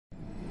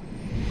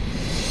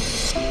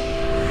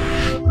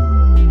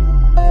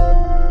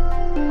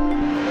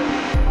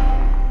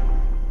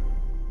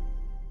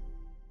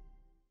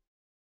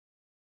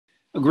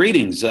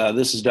Greetings.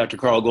 This is Dr.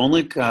 Karl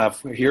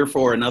Golnik here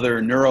for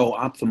another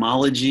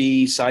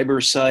neuro-ophthalmology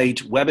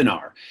Cybersight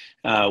webinar.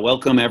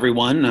 Welcome,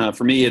 everyone.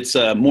 For me, it's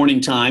morning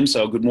time,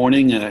 so good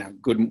morning,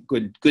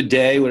 good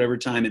day, whatever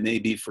time it may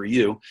be for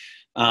you.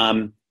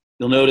 You'll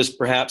notice,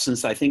 perhaps,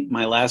 since I think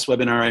my last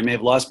webinar, I may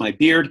have lost my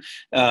beard,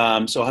 so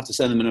I'll have to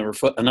send them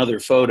another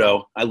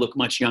photo. I look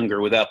much younger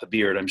without the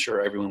beard. I'm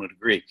sure everyone would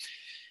agree.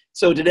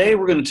 So today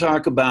we're going to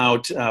talk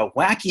about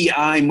wacky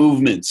eye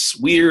movements,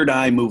 weird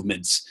eye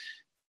movements.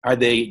 Are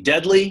they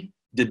deadly,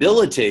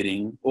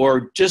 debilitating,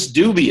 or just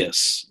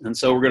dubious? And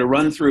so we're going to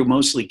run through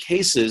mostly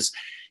cases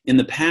in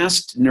the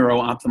past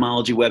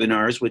neuro-ophthalmology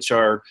webinars, which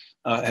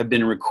have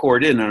been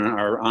recorded and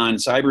are on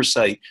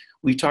Cybersight.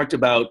 We've talked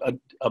about a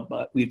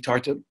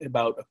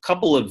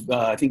couple of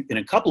I think in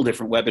a couple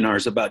different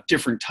webinars about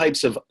different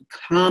types of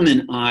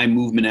common eye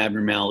movement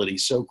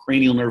abnormalities, so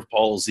cranial nerve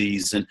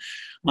palsies and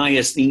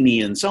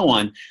myasthenia and so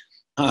on.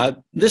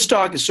 This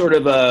talk is sort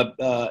of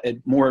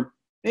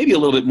maybe a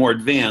little bit more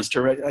advanced,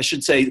 or I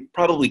should say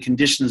probably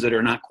conditions that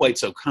are not quite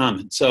so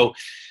common. So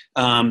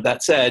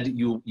that said,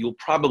 you'll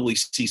probably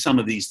see some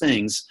of these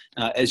things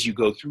as you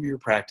go through your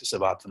practice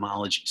of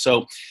ophthalmology.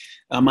 So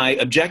my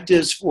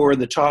objectives for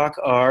the talk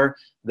are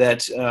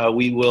that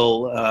we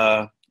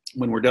will,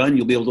 when we're done,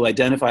 you'll be able to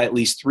identify at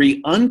least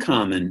 3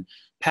 uncommon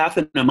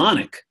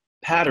pathognomonic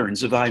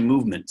patterns of eye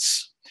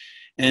movements.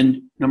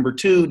 And number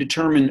 2,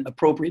 determine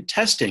appropriate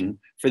testing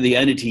for the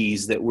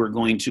entities that we're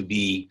going to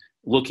be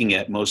looking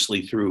at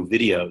mostly through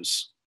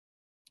videos.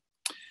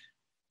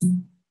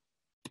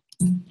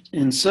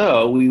 And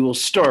so we will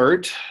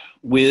start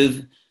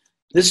with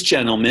this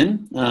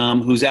gentleman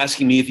who's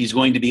asking me if he's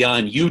going to be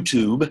on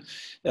YouTube.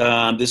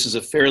 This is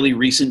a fairly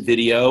recent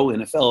video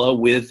in a fellow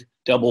with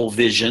double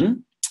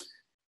vision.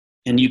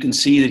 And you can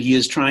see that he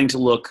is trying to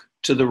look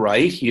to the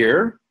right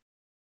here.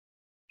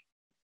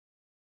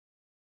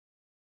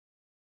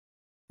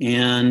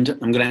 And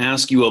I'm going to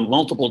ask you a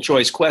multiple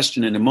choice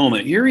question in a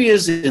moment. Here he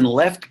is in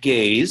left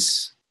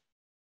gaze,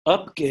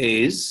 up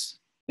gaze,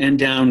 and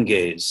down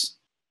gaze.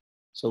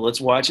 So let's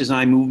watch his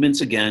eye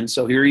movements again.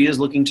 So here he is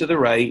looking to the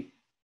right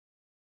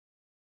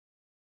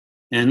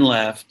and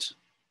left.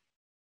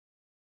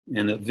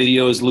 And the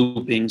video is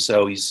looping,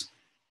 so he's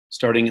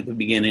starting at the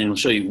beginning. I'll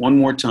show you one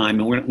more time.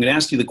 And I'm going to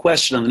ask you the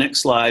question on the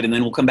next slide, and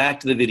then we'll come back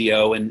to the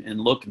video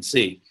and look and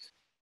see.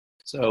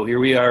 So here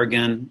we are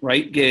again,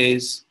 right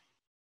gaze.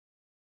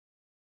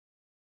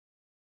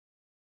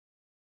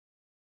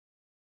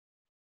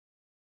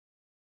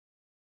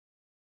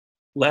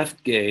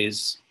 Left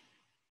gaze,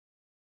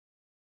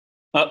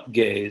 up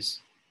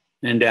gaze,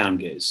 and down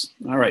gaze.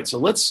 All right, so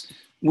let's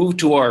move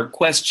to our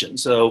question.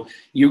 So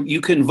you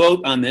can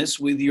vote on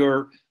this with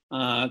your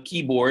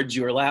keyboards,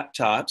 your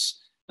laptops.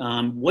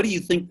 What do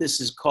you think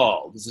this is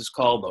called? Is this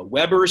called a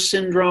Weber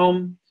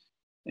syndrome,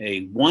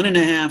 a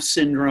 1.5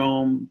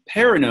 syndrome,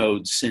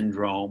 Paranode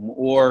syndrome,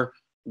 or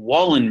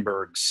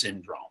Wallenberg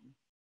syndrome?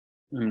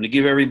 I'm going to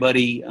give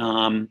everybody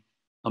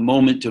a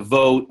moment to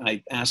vote.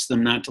 I asked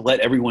them not to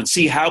let everyone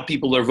see how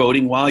people are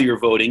voting while you're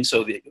voting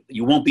so that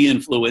you won't be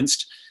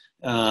influenced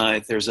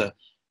if there's a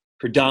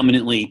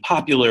predominantly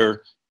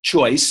popular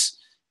choice.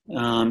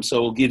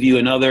 So we'll give you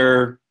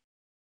another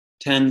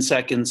 10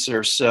 seconds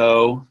or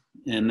so,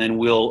 and then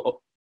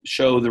we'll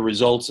show the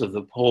results of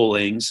the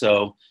polling.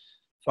 So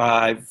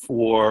 5,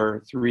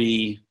 4,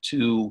 3,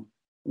 2,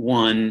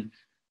 1.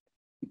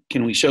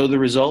 Can we show the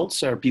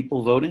results? Are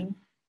people voting?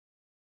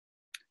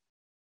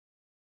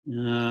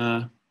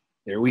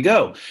 There we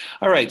go.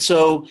 All right,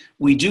 so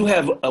we do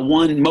have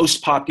one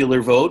most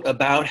popular vote.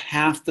 About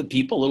half the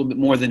people, a little bit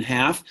more than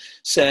half,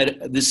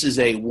 said this is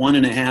a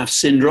 1.5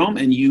 syndrome,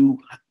 and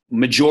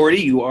majority,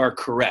 you are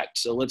correct.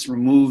 So let's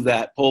remove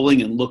that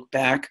polling and look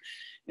back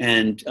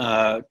and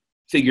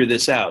figure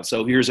this out.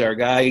 So here's our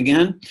guy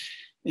again,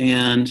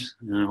 and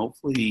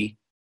hopefully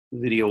the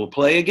video will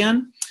play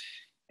again.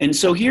 And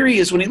so here he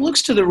is. When he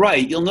looks to the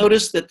right, you'll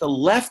notice that the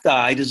left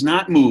eye does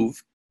not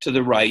move to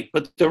the right,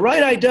 but the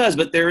right eye does,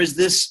 but there is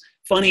this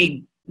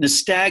funny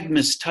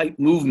nystagmus type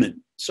movement,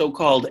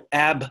 so-called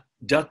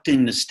abducting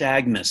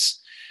nystagmus.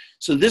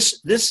 So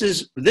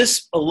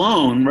this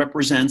alone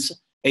represents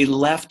a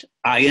left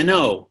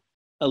INO,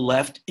 a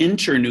left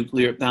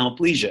internuclear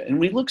ophthalmoplegia. And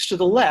when he looks to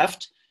the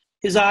left,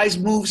 his eyes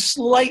move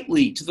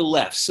slightly to the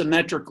left,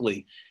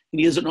 symmetrically, and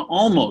he has an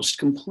almost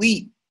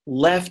complete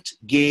left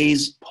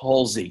gaze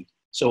palsy.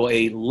 So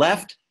a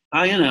left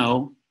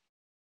INO,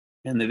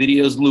 and the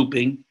video's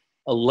looping,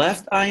 a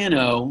left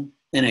INO,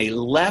 and a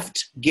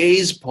left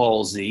gaze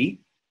palsy.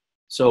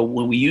 So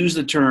when we use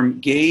the term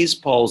gaze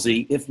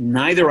palsy, if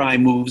neither eye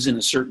moves in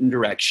a certain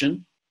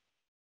direction,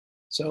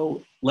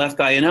 so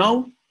left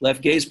INO,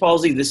 left gaze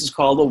palsy, this is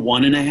called a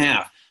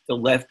 1.5. The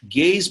left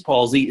gaze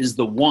palsy is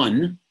the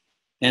 1,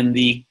 and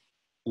the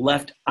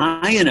left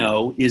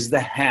INO is the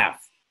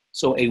half,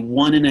 so a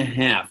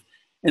 1.5.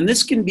 And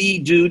this can be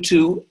due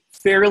to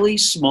fairly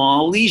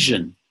small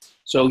lesion.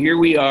 So here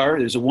we are,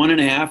 there's a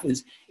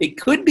 1.5.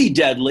 It could be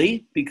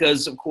deadly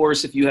because, of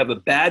course, if you have a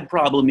bad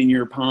problem in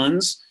your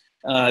pons,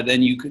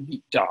 then you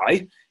could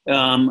die.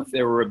 if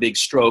there were a big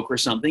stroke or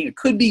something. It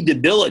could be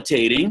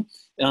debilitating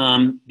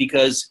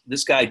because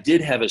this guy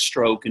did have a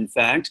stroke, in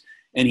fact,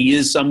 and he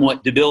is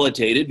somewhat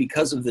debilitated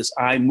because of this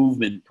eye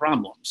movement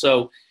problem.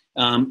 So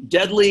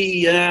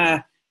deadly,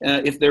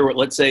 if there were,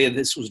 let's say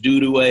this was due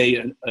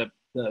to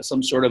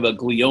some sort of a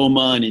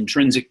glioma, an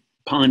intrinsic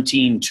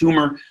pontine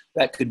tumor,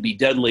 that could be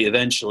deadly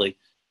eventually.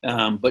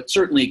 But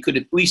certainly it could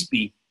at least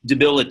be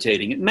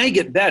debilitating. It may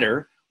get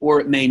better or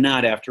it may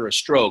not after a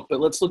stroke. But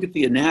let's look at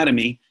the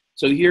anatomy.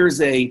 So here's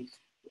a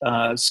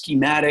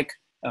schematic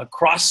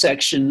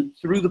cross-section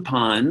through the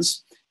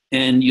pons.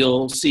 And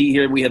you'll see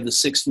here we have the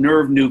sixth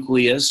nerve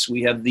nucleus.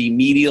 We have the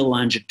medial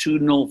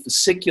longitudinal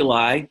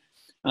fasciculi.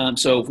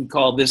 So if we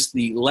call this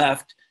the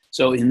left,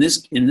 so in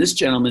this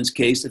gentleman's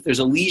case, if there's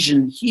a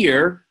lesion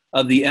here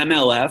of the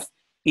MLF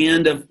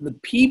and of the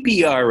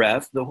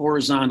PPRF, the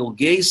horizontal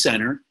gaze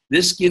center,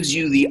 this gives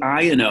you the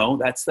INO,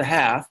 that's the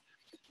half.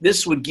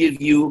 This would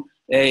give you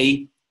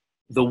the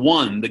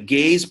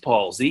gaze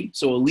palsy,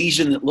 so a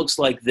lesion that looks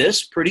like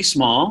this, pretty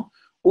small.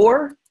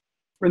 Or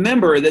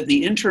remember that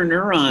the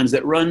interneurons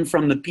that run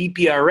from the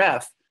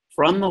PPRF,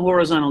 from the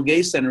horizontal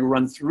gaze center,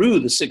 run through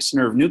the sixth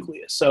nerve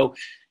nucleus. So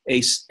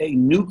a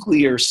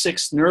nuclear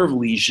sixth nerve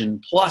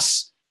lesion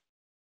plus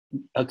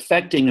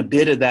affecting a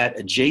bit of that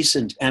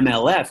adjacent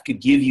MLF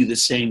could give you the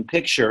same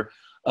picture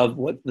of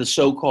what the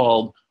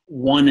so-called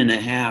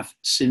 1.5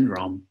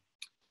 syndrome.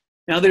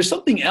 Now there's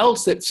something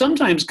else that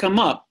sometimes come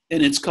up,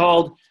 and it's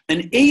called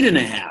an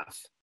 8.5.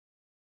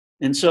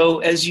 And so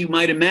as you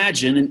might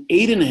imagine, an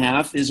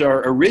 8.5 is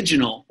our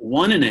original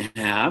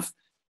 1.5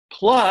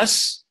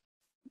 plus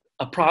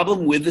a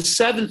problem with the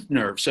seventh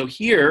nerve. So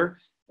here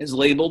is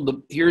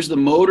labeled, here's the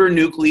motor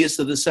nucleus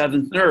of the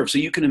seventh nerve. So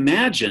you can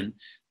imagine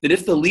that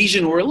if the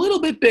lesion were a little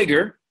bit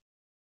bigger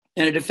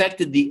and it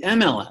affected the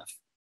MLF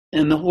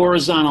and the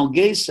horizontal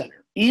gaze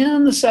center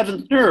and the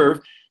seventh nerve,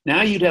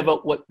 now you'd have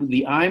what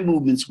the eye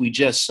movements we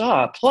just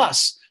saw,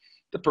 plus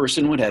the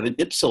person would have an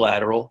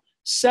ipsilateral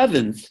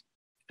seventh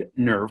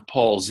nerve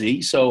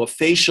palsy, so a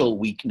facial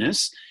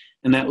weakness,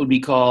 and that would be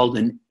called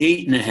an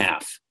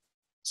 8.5.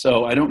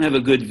 So I don't have a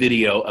good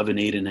video of an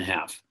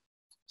 8.5.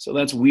 So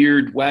that's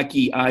weird,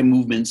 wacky eye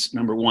movements,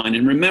 number one.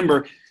 And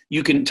remember,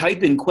 you can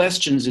type in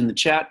questions in the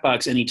chat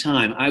box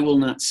anytime. I will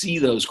not see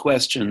those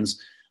questions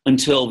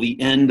until the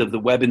end of the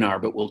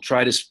webinar, but we'll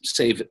try to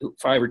save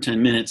 5 or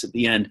 10 minutes at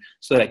the end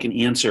so that I can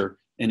answer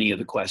any of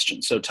the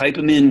questions. So type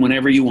them in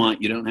whenever you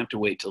want. You don't have to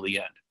wait till the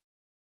end.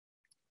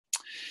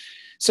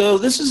 So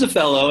this is a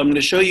fellow, I'm going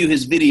to show you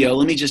his video.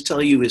 Let me just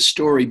tell you his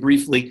story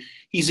briefly.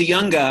 He's a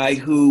young guy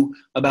who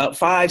about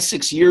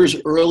 5-6 years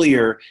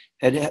earlier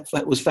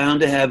was found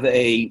to have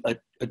a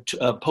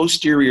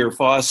posterior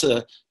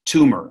fossa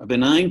tumor, a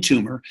benign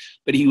tumor,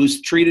 but he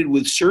was treated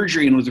with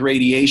surgery and with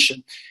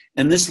radiation.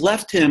 And this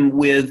left him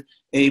with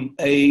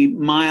a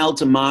mild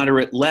to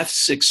moderate left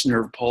sixth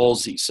nerve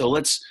palsy. So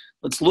let's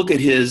look at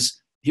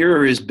here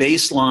are his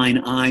baseline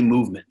eye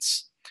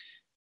movements.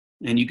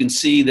 And you can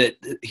see that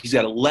he's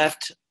got a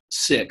left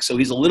six. So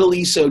he's a little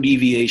ESO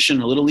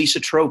deviation, a little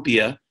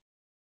esotropia.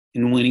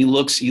 And when he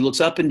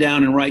looks up and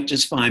down and right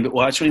just fine, but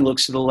watch when he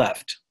looks to the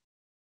left.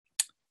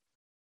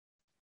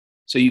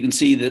 So you can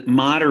see that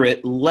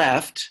moderate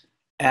left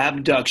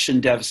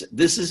abduction deficit.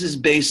 This is his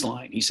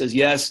baseline. He says,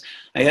 yes,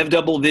 I have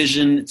double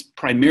vision. It's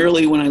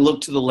primarily when I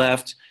look to the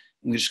left.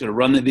 I'm just going to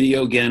run the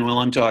video again while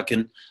I'm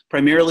talking.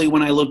 Primarily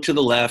when I look to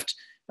the left.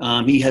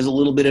 He has a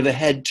little bit of a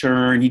head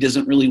turn. He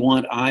doesn't really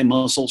want eye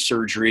muscle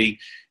surgery,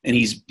 and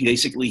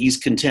he's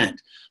content.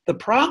 The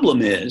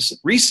problem is,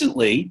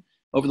 recently,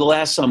 over the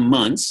last some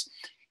months,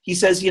 he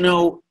says,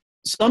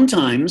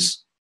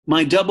 sometimes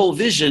my double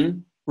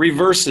vision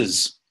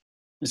reverses.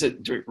 I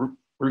said,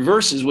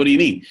 reverses, what do you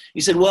mean?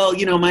 He said, well,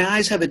 my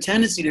eyes have a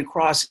tendency to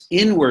cross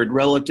inward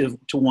relative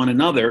to one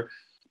another,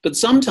 but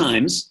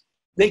sometimes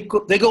they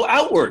go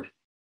outward.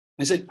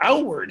 I said,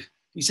 outward?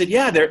 He said,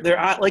 yeah, they're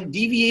like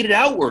deviated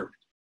outward.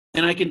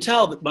 And I can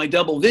tell that my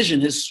double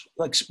vision is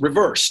like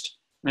reversed.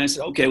 And I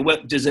said, okay,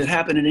 what does it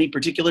happen at any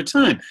particular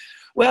time?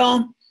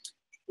 Well,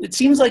 it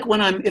seems like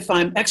if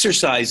I'm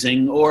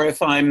exercising or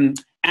if I'm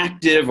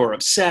active or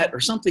upset or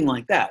something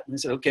like that. And I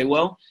said, okay,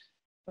 well,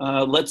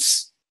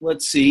 let's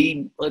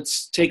see.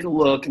 Let's take a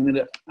look. I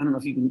don't know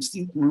if you can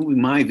see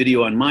my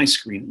video on my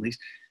screen at least.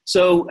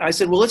 So I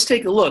said, well, let's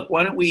take a look.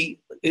 Why don't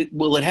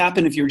will it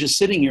happen if you're just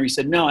sitting here? He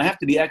said, no, I have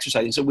to be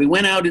exercising. So we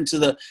went out into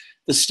the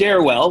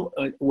stairwell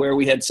where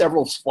we had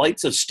several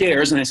flights of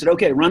stairs. And I said,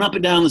 okay, run up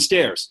and down the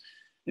stairs.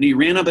 And he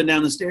ran up and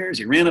down the stairs.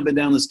 He ran up and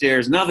down the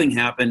stairs. Nothing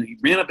happened. He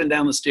ran up and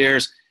down the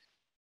stairs.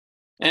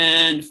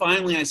 And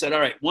finally I said,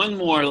 all right, one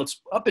more.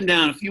 Let's up and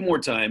down a few more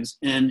times.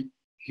 And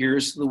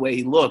here's the way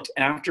he looked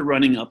after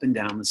running up and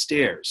down the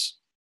stairs.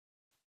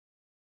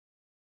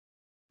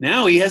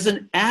 Now he has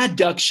an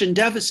adduction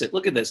deficit.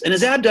 Look at this. And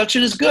his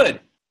adduction is good.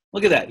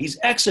 Look at that. He's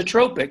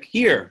exotropic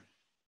here.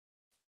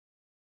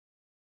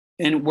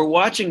 And we're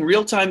watching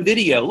real-time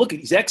video. Look,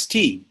 he's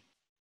XT.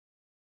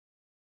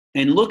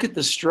 And look at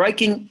the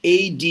striking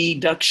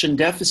adduction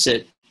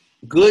deficit.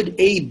 Good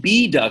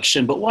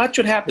abduction. But watch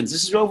what happens.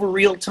 This is over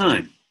real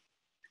time.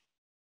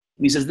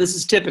 And he says, this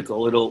is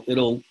typical.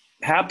 It'll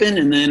happen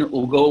and then it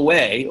will go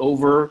away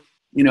over,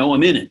 a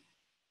minute.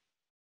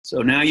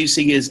 So now you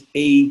see his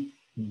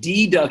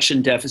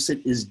adduction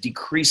deficit is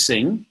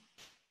decreasing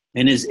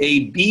and his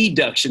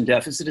abduction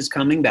deficit is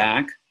coming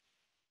back.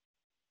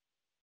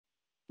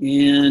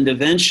 And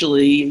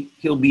eventually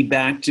he'll be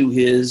back to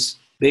his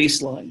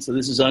baseline. So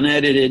this is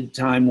unedited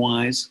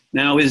time-wise.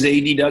 Now his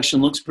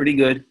adduction looks pretty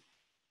good.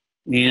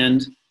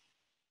 And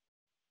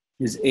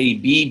his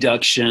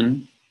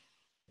abduction,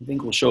 I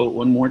think we'll show it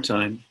one more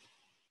time.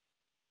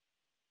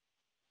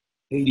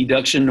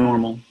 Adduction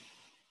normal.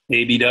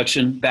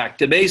 Abduction back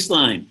to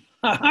baseline.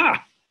 Ha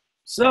ha!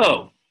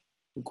 So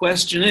the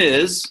question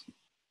is,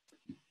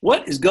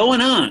 what is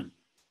going on?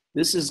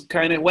 This is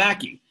kind of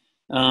wacky.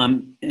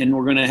 And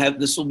we're going to have,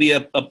 this will be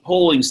a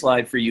polling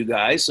slide for you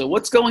guys. So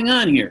what's going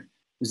on here?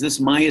 Is this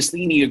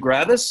myasthenia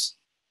gravis?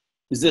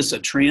 Is this a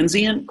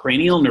transient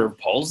cranial nerve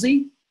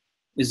palsy?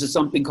 Is this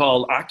something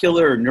called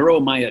ocular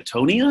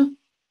neuromyotonia?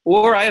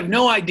 Or I have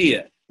no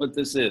idea what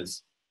this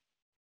is.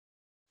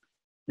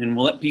 And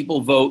we'll let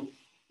people vote.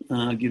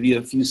 Give you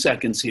a few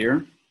seconds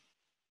here.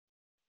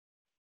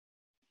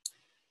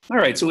 All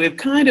right, so we have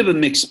kind of a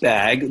mixed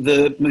bag.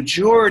 The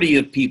majority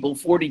of people,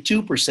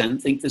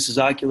 42%, think this is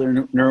ocular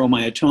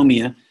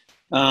neuromyotonia.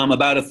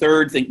 About a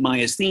third think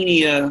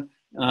myasthenia.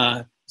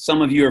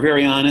 Some of you are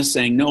very honest,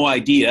 saying no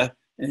idea.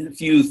 And a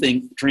few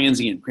think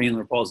transient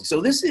cranial palsy.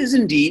 So this is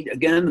indeed,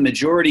 again, the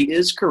majority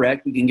is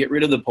correct. We can get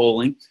rid of the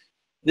polling.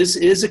 This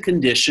is a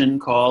condition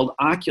called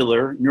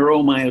ocular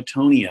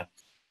neuromyotonia.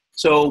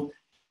 So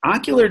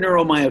ocular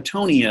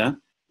neuromyotonia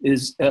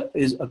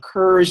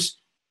occurs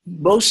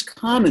most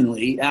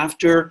commonly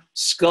after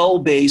skull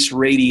base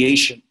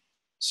radiation.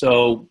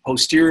 So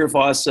posterior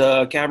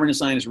fossa, cavernous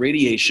sinus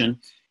radiation.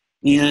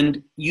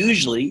 And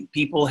usually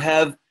people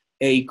have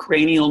a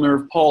cranial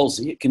nerve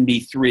palsy. It can be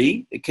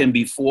 3, it can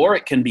be 4,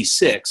 it can be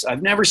 6.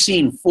 I've never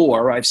seen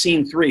 4, I've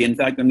seen 3. In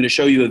fact, I'm going to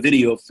show you a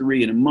video of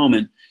 3 in a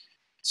moment.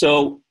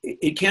 So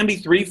it can be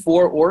 3,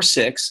 4, or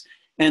 6.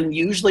 And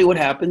usually what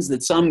happens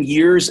that some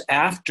years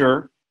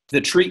after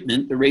the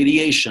treatment, the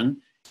radiation,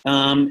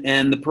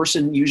 and the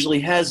person usually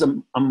has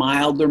a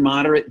mild or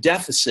moderate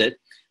deficit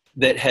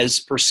that has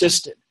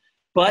persisted.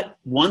 But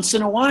once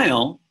in a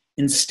while,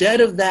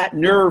 instead of that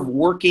nerve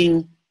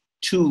working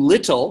too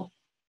little,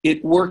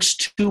 it works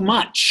too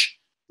much.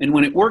 And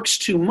when it works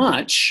too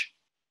much,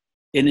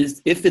 and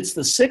if it's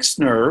the 6th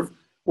nerve,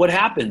 what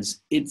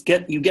happens? You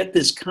get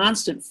this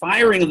constant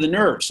firing of the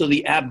nerve. So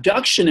the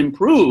abduction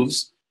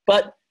improves,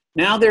 but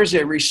now there's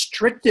a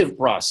restrictive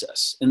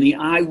process, and the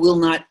eye will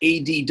not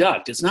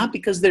adduct. It's not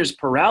because there's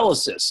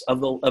paralysis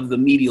of the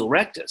medial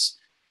rectus.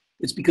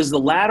 It's because the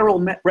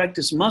lateral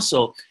rectus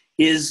muscle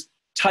is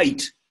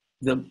tight.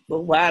 The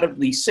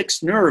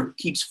 6th nerve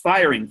keeps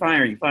firing.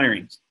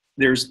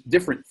 There's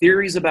different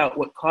theories about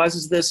what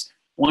causes this.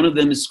 One of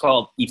them is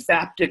called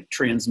ephaptic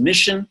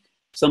transmission,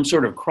 some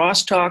sort of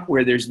crosstalk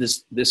where there's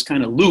this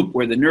kind of loop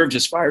where the nerve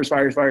just fires.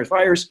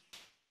 It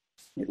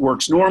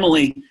works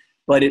normally,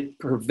 but it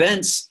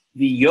prevents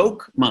the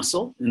yoke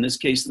muscle, in this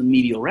case the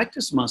medial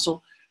rectus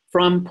muscle,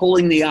 from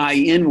pulling the eye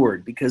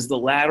inward because the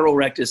lateral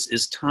rectus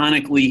is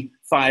tonically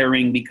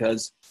firing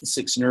because the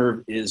 6th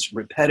nerve is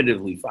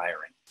repetitively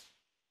firing.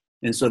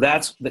 And so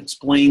that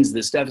explains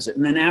this deficit.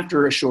 And then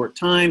after a short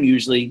time,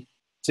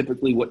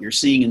 typically what you're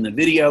seeing in the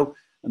video,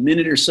 a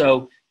minute or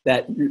so,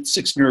 that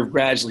 6th nerve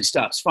gradually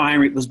stops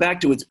firing. It goes back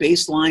to its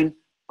baseline,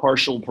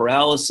 partial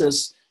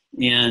paralysis,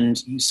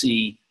 and you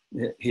see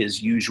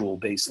his usual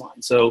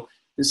baseline. So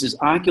this is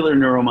ocular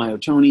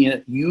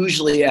neuromyotonia,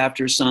 usually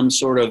after some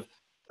sort of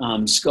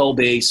skull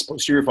base,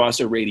 posterior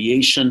fossa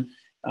radiation,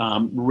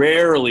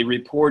 rarely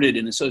reported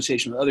in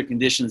association with other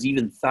conditions,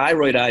 even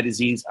thyroid eye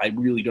disease. I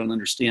really don't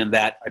understand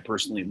that. I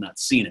personally have not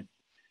seen it.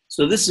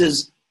 So this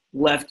is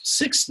left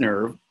 6th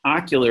nerve,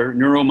 ocular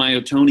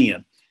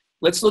neuromyotonia.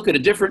 Let's look at a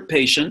different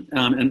patient.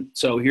 And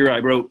so here I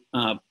wrote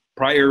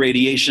prior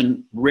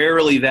radiation,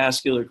 rarely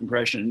vascular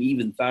compression, and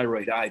even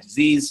thyroid eye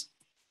disease.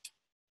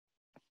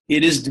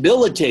 It is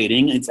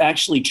debilitating. It's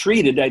actually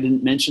treated. I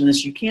didn't mention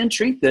this. You can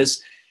treat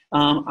this.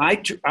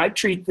 I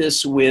treat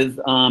this with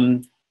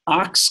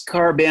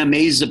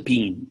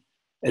oxcarbamazepine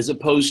as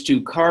opposed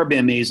to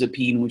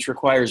carbamazepine, which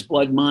requires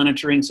blood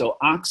monitoring. So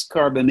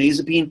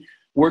oxcarbamazepine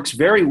works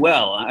very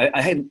well.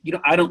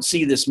 I don't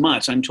see this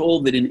much. I'm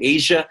told that in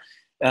Asia,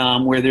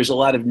 where there's a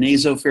lot of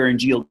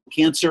nasopharyngeal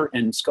cancer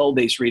and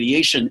skull-based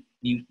radiation,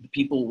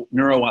 people,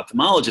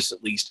 neuro-ophthalmologists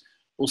at least,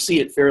 will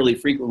see it fairly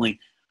frequently.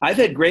 I've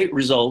had great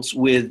results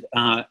with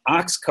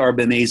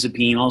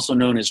oxcarbamazepine, also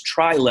known as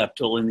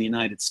Trileptal in the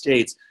United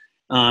States.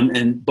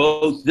 And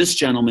both this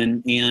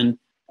gentleman and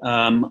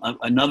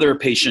another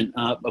patient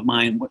of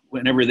mine,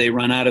 whenever they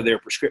run out of their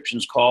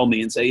prescriptions, call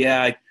me and say,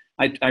 yeah,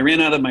 I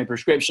ran out of my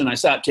prescription. I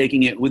stopped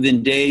taking it.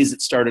 Within days,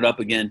 it started up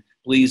again.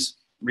 Please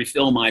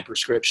refill my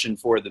prescription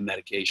for the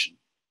medication.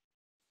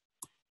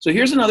 So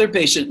here's another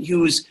patient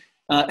who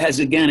has,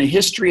 again, a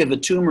history of a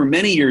tumor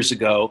many years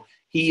ago.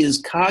 He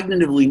is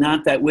cognitively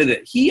not that with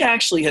it. He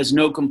actually has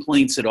no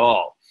complaints at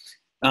all.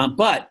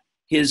 But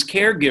his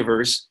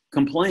caregivers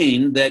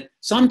complain that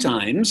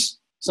sometimes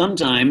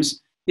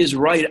his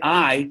right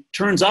eye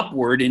turns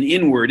upward and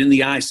inward in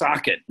the eye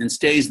socket and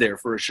stays there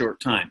for a short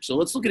time. So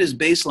let's look at his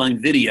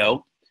baseline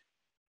video.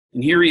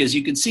 And here he is.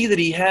 You can see that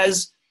he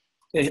has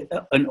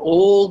an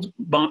old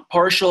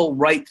partial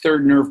right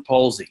third nerve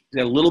palsy. He's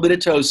got a little bit of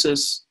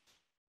ptosis.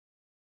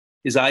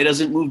 His eye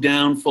doesn't move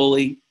down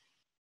fully,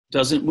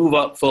 doesn't move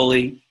up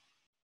fully.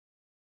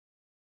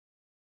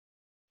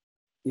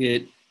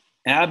 It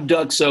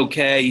abducts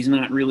okay. He's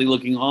not really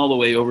looking all the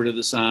way over to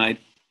the side.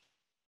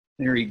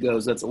 There he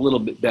goes. That's a little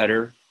bit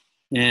better.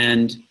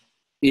 And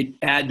it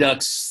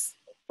adducts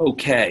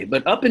okay,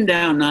 but up and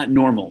down, not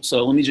normal.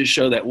 So let me just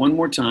show that one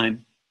more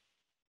time.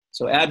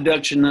 So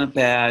abduction, not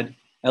bad.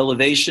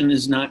 Elevation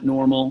is not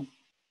normal.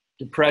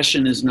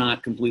 Depression is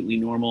not completely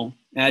normal.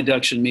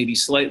 Adduction maybe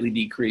slightly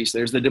decreased.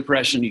 There's the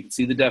depression. You can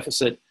see the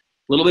deficit, a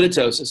little bit of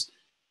ptosis.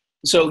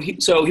 So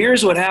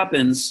here's what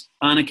happens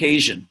on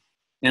occasion.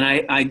 And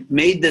I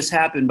made this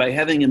happen by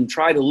having him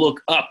try to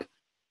look up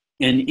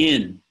and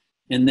in.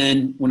 And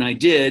then when I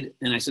did,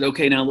 and I said,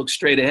 okay, now look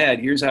straight ahead.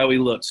 Here's how he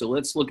looks. So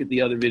let's look at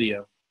the other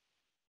video.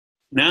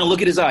 Now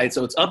look at his eye.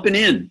 So it's up and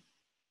in.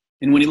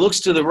 And when he looks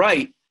to the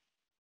right,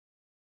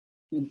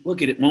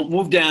 look at it, won't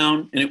move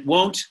down and it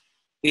won't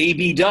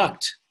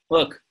abduct.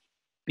 Look,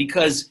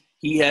 because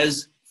he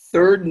has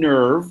third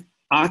nerve,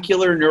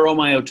 ocular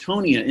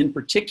neuromyotonia, in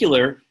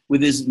particular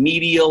with his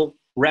medial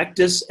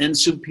rectus and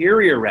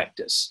superior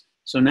rectus.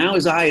 So now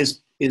his eye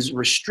is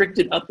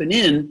restricted up and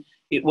in.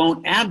 It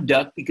won't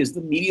abduct because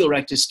the medial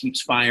rectus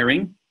keeps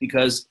firing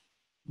because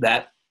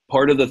that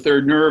part of the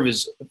third nerve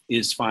is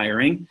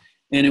firing,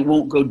 and it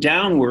won't go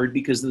downward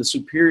because of the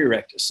superior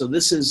rectus. So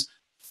this is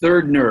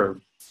third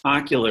nerve,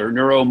 ocular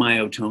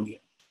neuromyotonia.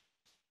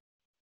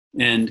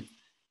 And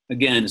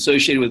again,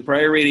 associated with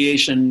prior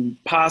radiation,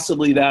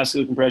 possibly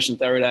vascular compression,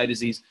 thyroid eye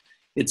disease.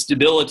 It's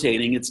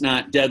debilitating. It's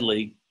not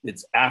deadly.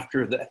 It's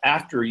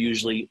after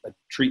usually a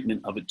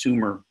treatment of a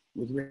tumor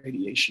with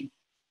radiation.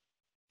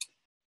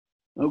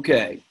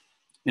 Okay.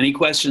 Any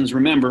questions?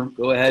 Remember,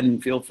 go ahead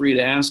and feel free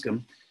to ask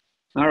them.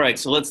 All right.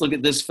 So let's look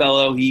at this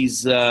fellow.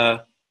 He's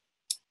actually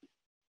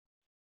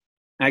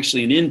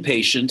an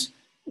inpatient,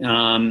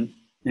 and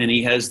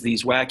he has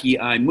these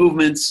wacky eye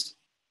movements.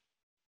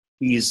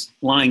 He's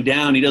lying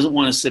down. He doesn't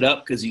want to sit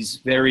up because he's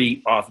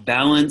very off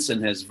balance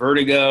and has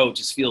vertigo. It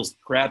just feels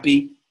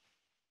crappy.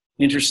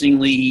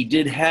 Interestingly, he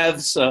did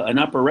have an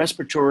upper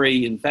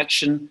respiratory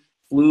infection,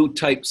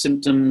 flu-type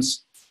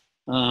symptoms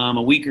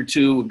a week or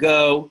two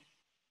ago.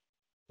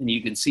 And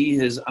you can see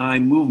his eye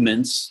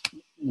movements.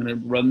 I'm going to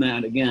run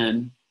that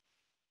again.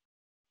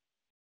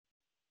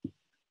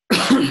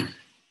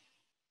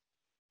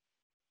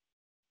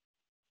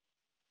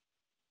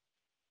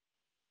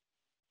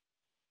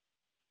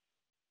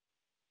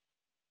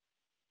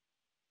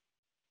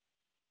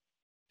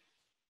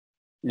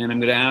 And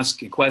I'm going to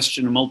ask a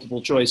question, a multiple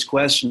choice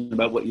question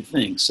about what you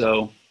think.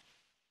 So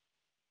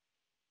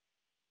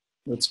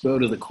let's go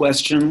to the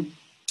question.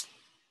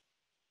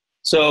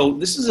 So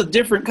this is a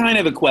different kind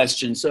of a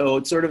question. So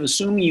it's sort of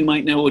assuming you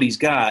might know what he's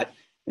got.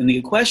 And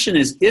the question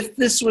is, if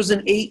this was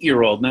an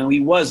 8-year-old, now he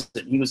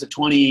wasn't, he was a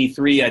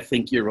 23, I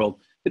think, year old.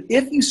 But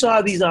if you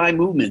saw these eye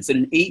movements in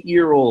an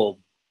 8-year-old,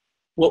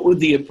 what would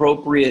the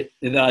appropriate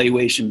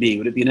evaluation be?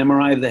 Would it be an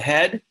MRI of the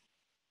head,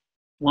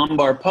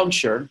 lumbar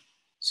puncture,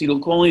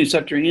 acetylcholine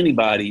receptor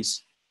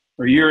antibodies,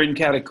 or urine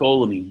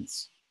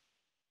catecholamines?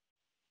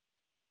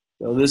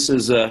 So this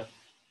is a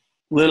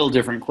little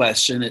different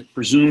question. It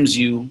presumes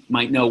you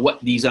might know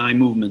what these eye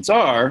movements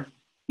are,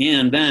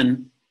 and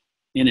then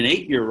in an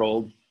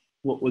 8-year-old,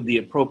 what would the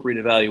appropriate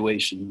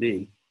evaluation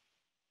be?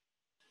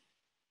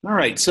 All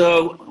right,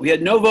 so we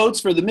had no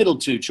votes for the middle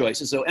two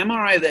choices. So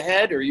MRI of the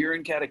head or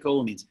urine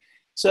catecholamines.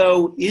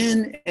 So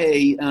in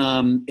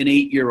an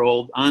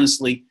 8-year-old,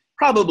 honestly,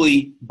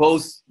 probably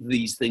both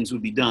these things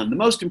would be done. The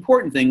most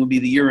important thing would be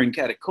the urine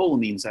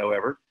catecholamines,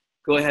 however.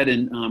 Go ahead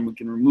and we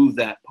can remove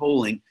that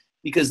polling,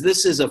 because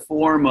this is a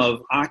form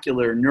of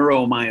ocular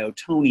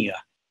neuromyotonia.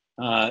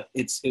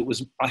 It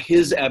was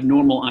his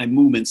abnormal eye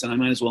movements, and I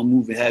might as well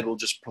move ahead. We'll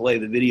just play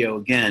the video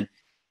again.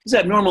 His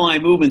abnormal eye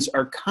movements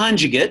are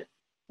conjugate,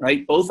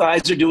 right? Both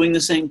eyes are doing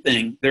the same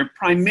thing. They're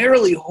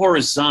primarily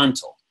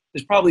horizontal.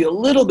 There's probably a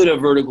little bit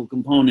of vertical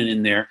component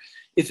in there.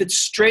 If it's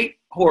straight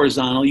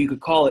horizontal, you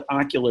could call it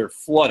ocular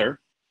flutter,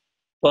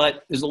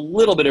 but there's a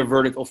little bit of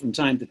vertical from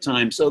time to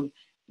time. So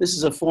this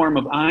is a form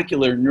of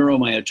ocular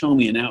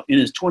neuromyotonia. Now, in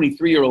his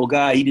 23-year-old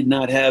guy, he did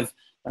not have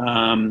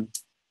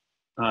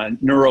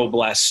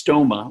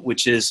neuroblastoma,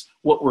 which is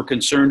what we're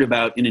concerned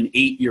about in an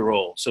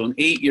 8-year-old. So an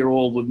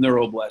 8-year-old with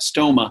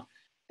neuroblastoma,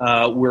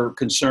 we're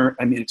concerned,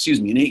 an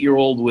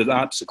 8-year-old with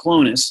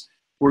opsoclonus,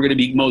 we're going to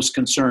be most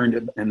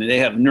concerned, and they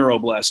have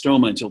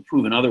neuroblastoma until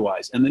proven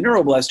otherwise. And the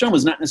neuroblastoma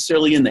is not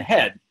necessarily in the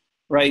head,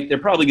 right? They're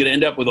probably going to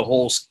end up with a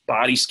whole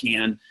body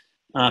scan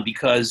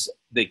because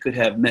they could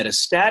have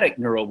metastatic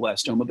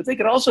neuroblastoma, but they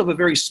could also have a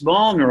very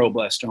small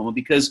neuroblastoma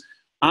because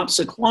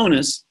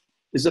opsoclonus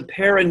is a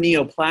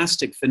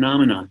paraneoplastic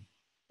phenomenon.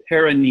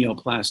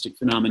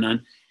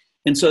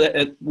 And so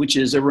which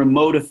is a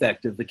remote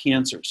effect of the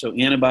cancer. So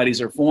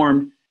antibodies are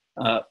formed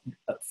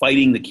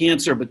fighting the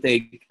cancer, but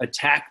they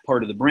attack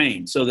part of the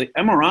brain. So the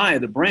MRI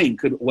of the brain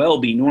could well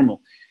be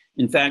normal.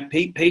 In fact,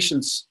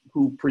 patients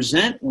who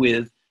present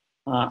with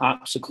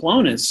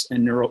opsoclonus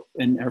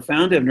and are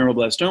found to have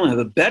neuroblastoma have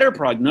a better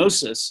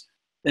prognosis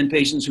than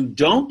patients who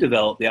don't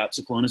develop the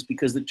opsoclonus,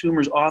 because the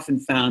tumor is often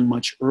found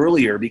much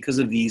earlier because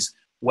of these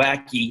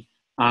wacky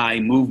eye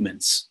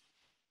movements.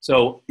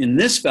 So in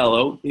this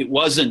fellow, it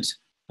wasn't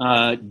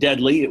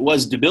deadly. It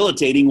was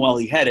debilitating while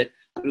he had it,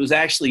 but it was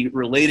actually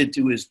related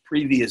to his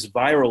previous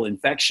viral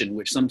infection,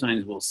 which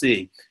sometimes we'll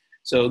see.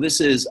 So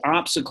this is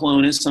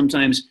opsoclonus.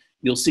 Sometimes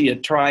you'll see a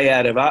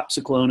triad of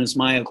opsoclonus,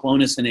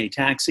 myoclonus, and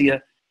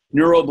ataxia.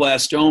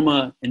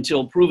 Neuroblastoma,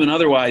 until proven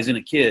otherwise in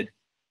a kid,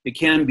 it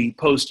can be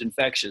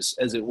post-infectious,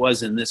 as it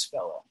was in this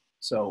fellow.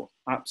 So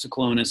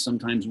opsoclonus,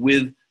 sometimes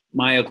with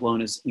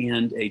myoclonus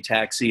and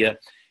ataxia.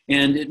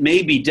 And it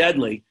may be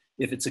deadly.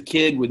 If it's a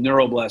kid with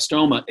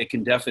neuroblastoma, it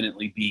can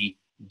definitely be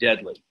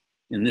deadly.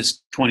 In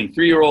this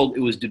 23-year-old,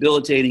 it was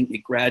debilitating.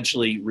 It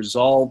gradually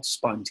resolved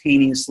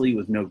spontaneously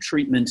with no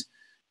treatment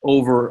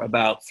over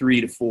about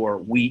 3 to 4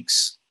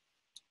 weeks.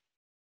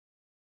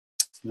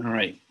 All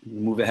right,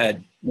 move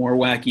ahead. More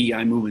wacky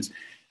eye movements.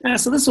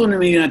 So this one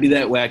may not be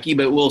that wacky,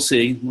 but we'll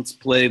see. Let's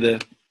play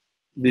the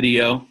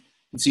video. You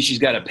can see she's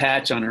got a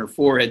patch on her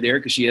forehead there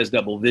because she has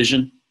double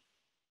vision.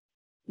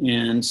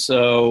 And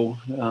so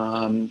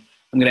I'm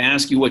going to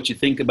ask you what you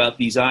think about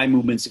these eye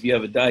movements if you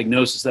have a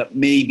diagnosis that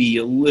may be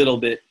a little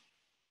bit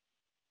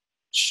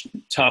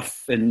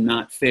tough and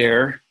not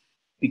fair,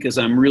 because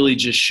I'm really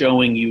just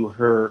showing you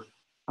her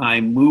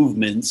eye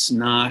movements,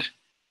 not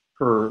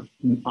her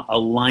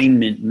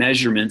alignment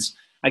measurements.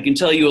 I can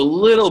tell you a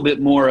little bit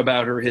more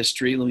about her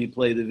history. Let me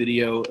play the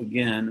video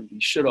again.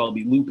 We should all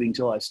be looping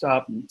till I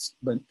stop.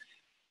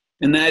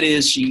 And that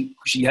is she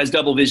has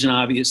double vision,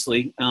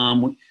 obviously.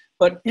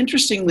 But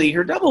interestingly,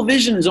 her double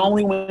vision is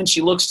only when she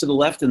looks to the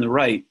left and the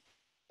right.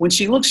 When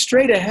she looks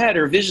straight ahead,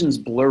 her vision's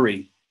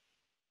blurry.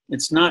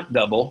 It's not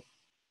double.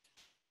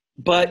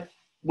 But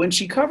when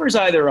she covers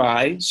either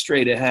eye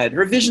straight ahead,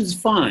 her vision's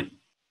fine.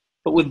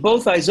 But with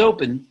both eyes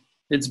open,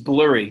 it's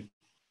blurry.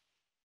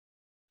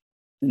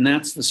 And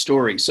that's the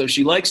story. So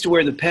she likes to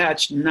wear the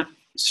patch not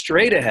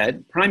straight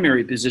ahead,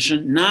 primary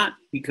position, not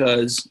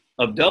because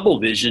of double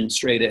vision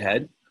straight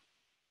ahead.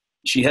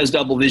 She has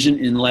double vision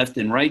in left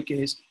and right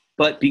gaze,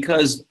 but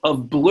because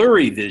of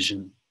blurry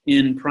vision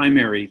in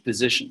primary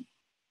position.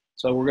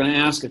 So we're going to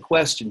ask a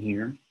question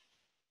here.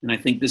 And I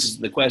think this is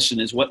the question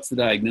is, what's the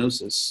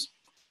diagnosis?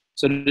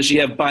 So does she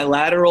have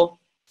bilateral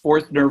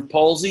fourth nerve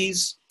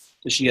palsies?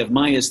 Does she have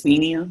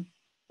myasthenia?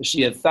 Does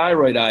she have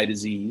thyroid eye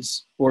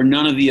disease, or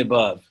none of the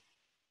above?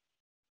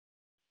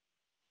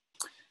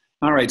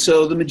 All right,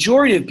 so the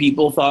majority of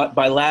people thought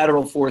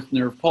bilateral fourth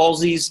nerve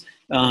palsies.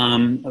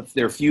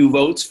 There are few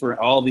votes for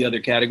all the other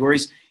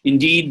categories.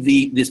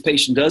 Indeed, this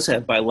patient does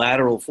have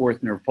bilateral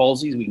fourth nerve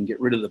palsies. We can get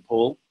rid of the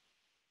poll.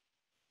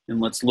 And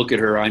let's look at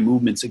her eye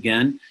movements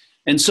again.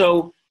 And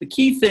so the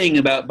key thing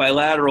about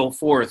bilateral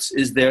fourths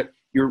is that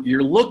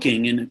you're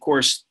looking, and of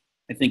course,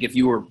 I think if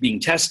you were being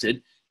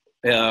tested,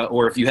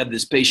 or if you had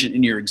this patient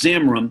in your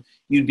exam room,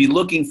 you'd be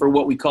looking for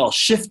what we call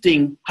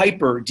shifting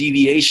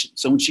hyperdeviation.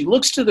 So when she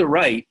looks to the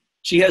right,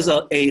 she has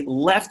a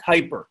left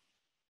hyper,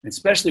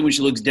 especially when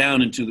she looks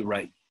down and to the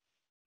right.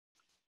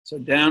 So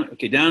down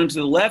and to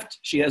the left,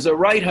 she has a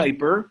right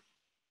hyper.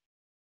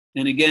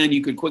 And again,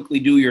 you could quickly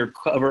do your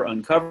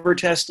cover-uncover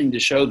testing to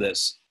show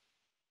this.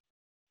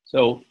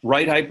 So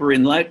right hyper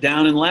in left,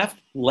 down and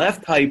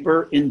left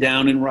hyper in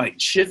down and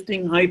right,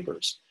 shifting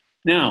hypers.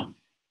 Now,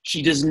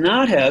 she does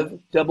not have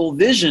double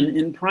vision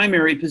in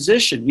primary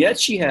position, yet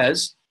she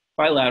has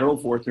bilateral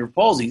fourth nerve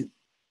palsy.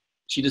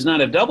 She does not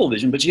have double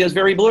vision, but she has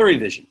very blurry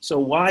vision. So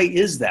why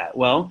is that?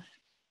 Well,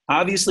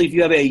 obviously, if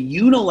you have a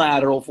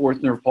unilateral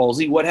fourth nerve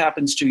palsy, what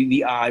happens to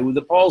the eye with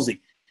the palsy?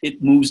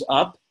 It moves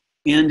up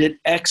and it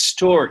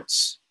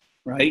extorts,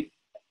 right?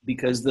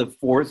 Because the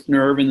fourth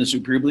nerve and the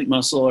superior oblique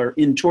muscle are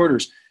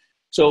intorters.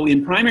 So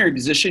in primary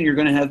position, you're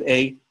going to have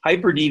a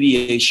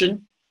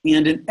hyperdeviation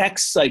and an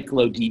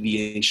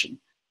excyclodeviation.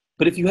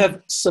 But if you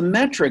have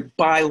symmetric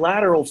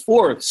bilateral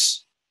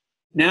fourths,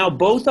 now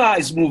both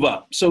eyes move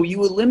up. So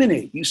you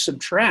eliminate, you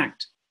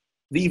subtract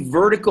the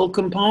vertical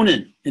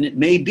component. And it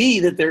may be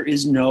that there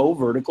is no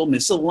vertical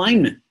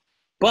misalignment.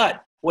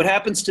 But what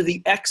happens to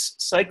the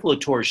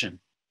excyclotorsion?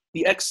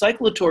 The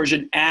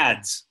excyclotorsion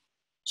adds.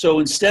 So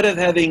instead of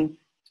having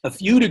a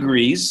few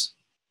degrees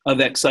of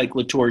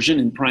excyclotorsion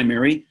in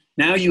primary,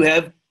 now you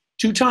have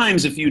 2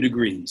 times a few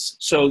degrees.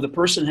 So the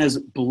person has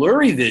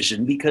blurry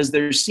vision because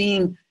they're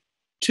seeing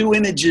 2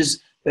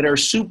 images that are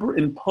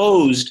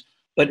superimposed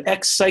but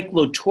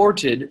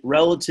excyclotorted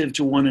relative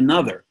to one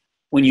another.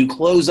 When you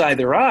close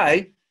either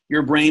eye,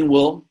 your brain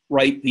will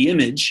write the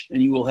image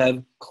and you will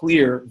have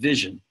clear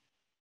vision.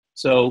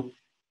 So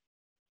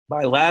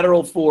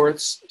bilateral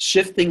fourths,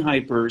 shifting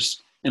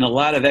hypers, and a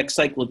lot of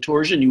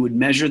excyclotorsion, you would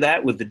measure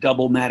that with the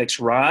double Maddox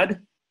rod.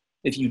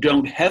 If you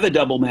don't have a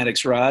double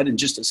Maddox rod and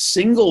just a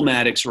single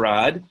Maddox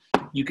rod,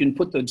 you can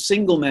put the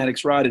single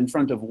Maddox rod in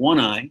front of one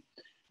eye.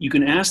 You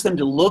can ask them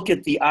to look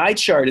at the eye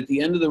chart at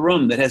the end of the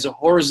room that has a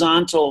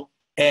horizontal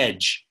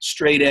edge,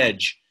 straight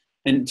edge,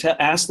 and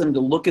ask them to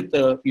look at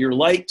your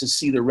light to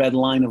see the red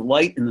line of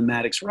light in the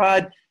Maddox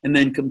rod, and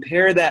then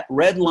compare that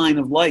red line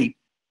of light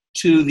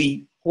to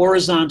the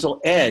horizontal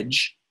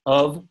edge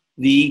of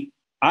the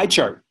eye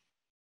chart.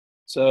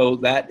 So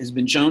that has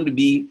been shown to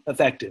be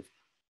effective,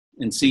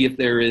 and see if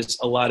there is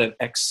a lot of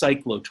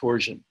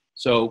excyclotorsion.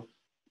 So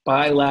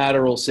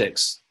bilateral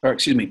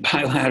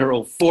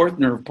fourth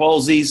nerve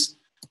palsies,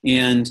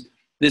 and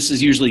this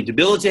is usually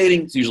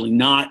debilitating. It's usually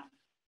not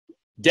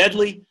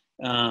deadly,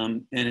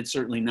 and it's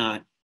certainly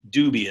not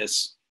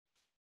dubious.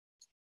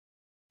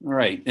 All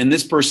right, and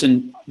this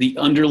person, the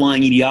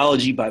underlying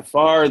etiology, by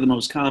far the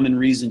most common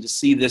reason to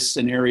see this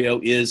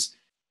scenario is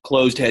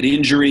closed head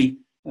injury.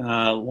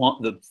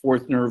 The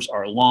fourth nerves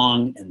are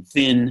long and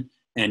thin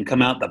and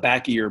come out the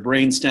back of your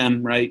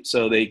brainstem, right?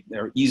 So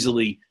they're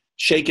easily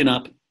shaken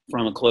up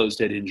from a closed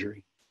head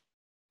injury.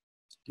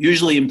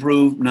 Usually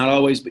improve, not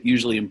always, but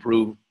usually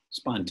improve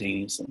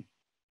spontaneously.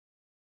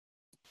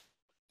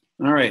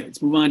 All right,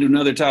 let's move on to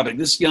another topic.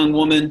 This young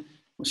woman,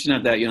 well, she's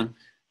not that young,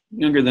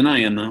 younger than I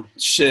am though.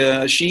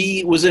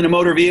 She was in a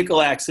motor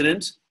vehicle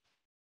accident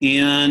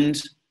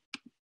and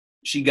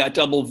she got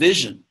double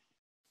vision.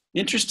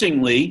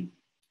 Interestingly,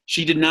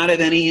 she did not have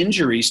any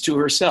injuries to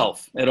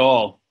herself at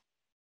all,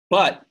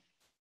 but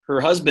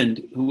her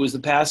husband, who was the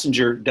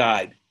passenger,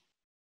 died.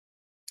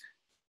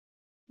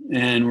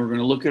 And we're going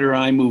to look at her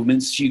eye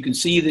movements. You can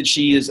see that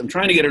she is, I'm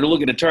trying to get her to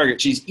look at a target.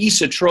 She's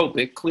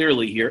esotropic,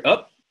 clearly here.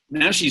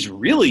 Now she's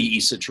really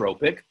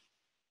esotropic.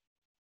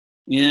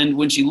 And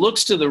when she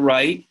looks to the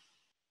right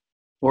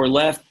or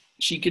left,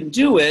 she can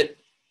do it.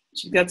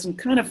 She's got some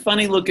kind of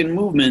funny looking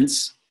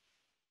movements.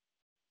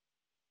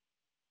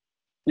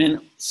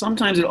 And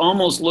sometimes it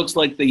almost looks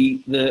like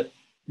the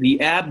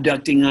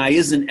abducting eye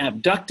isn't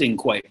abducting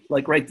quite,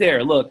 like right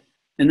there, look.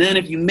 And then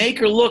if you make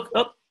her look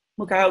up,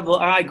 look how the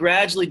eye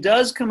gradually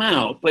does come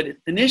out, but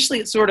initially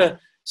it sort of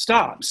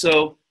stops.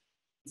 So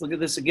let's look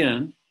at this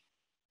again.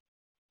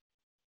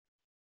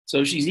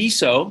 So she's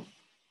ESO,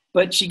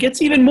 but she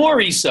gets even more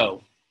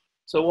ESO.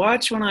 So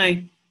watch when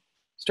I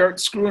start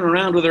screwing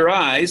around with her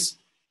eyes,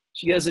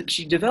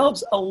 she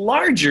develops a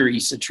larger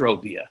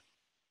esotropia.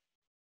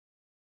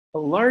 A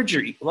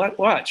larger,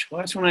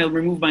 watch when I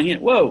remove my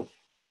hand, whoa.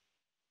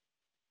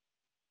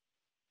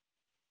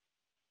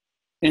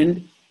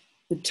 And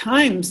at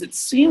times it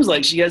seems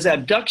like she has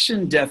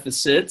abduction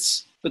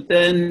deficits, but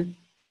then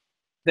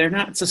they're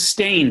not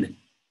sustained.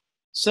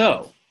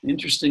 So,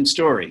 interesting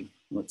story.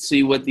 Let's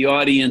see what the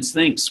audience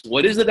thinks.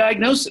 What is the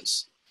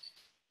diagnosis?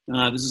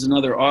 This is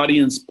another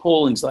audience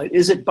polling slide.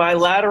 Is it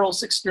bilateral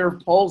sixth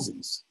nerve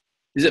palsies?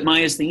 Is it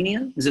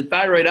myasthenia? Is it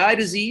thyroid eye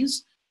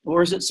disease?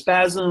 Or is it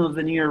spasm of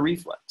the near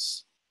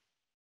reflex?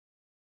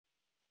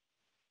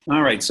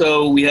 All right,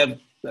 so we have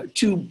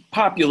two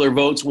popular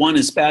votes. One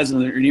is spasm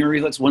of the near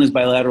reflex, one is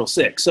bilateral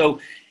six. So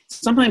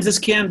sometimes this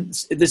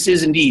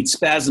is indeed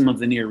spasm of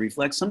the near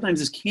reflex. Sometimes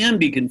this can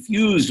be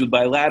confused with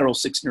bilateral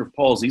sixth nerve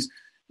palsies.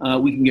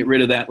 We can get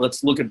rid of that.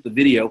 Let's look at the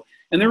video.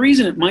 And the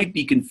reason it might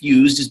be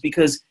confused is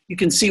because you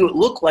can see what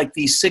look like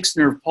these sixth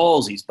nerve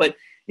palsies. But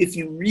if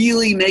you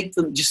really make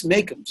them, just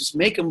make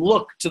them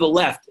look to the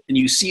left, and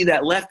you see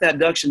that left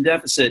abduction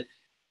deficit,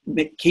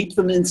 keep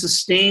them in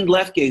sustained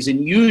left gaze,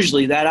 and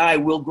usually that eye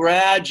will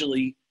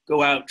gradually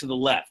go out to the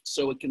left.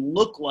 So it can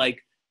look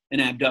like an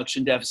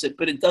abduction deficit,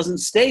 but it doesn't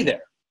stay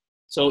there.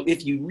 So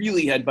if you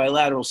really had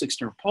bilateral sixth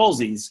nerve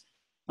palsies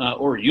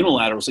or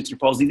unilateral sixth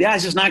nerve palsy, the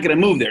eye's just not going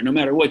to move there no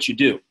matter what you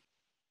do.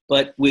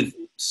 But with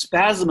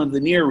spasm of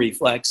the near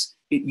reflex,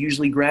 it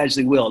usually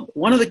gradually will.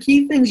 One of the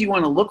key things you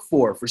want to look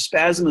for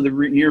spasm of the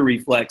near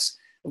reflex,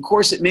 of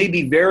course, it may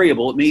be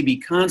variable, it may be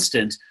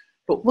constant,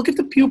 but look at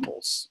the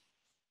pupils.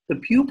 The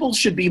pupils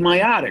should be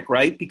myotic,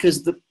 right?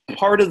 Because the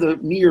part of the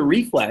near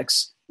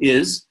reflex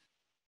is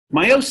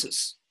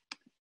meiosis.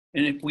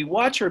 And if we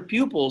watch her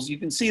pupils, you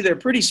can see they're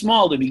pretty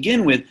small to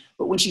begin with,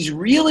 but when she's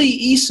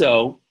really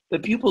ESO, the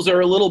pupils are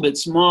a little bit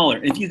smaller.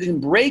 And if you can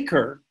break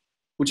her,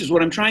 which is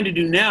what I'm trying to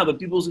do now, the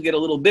pupils will get a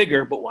little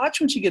bigger, but watch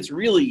when she gets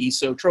really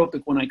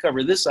esotropic when I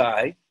cover this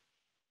eye.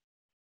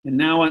 And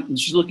now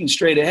she's looking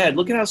straight ahead.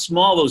 Look at how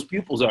small those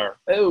pupils are.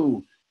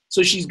 Oh,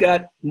 so she's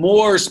got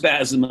more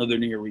spasm of the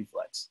near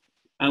reflex.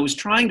 I was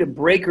trying to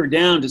break her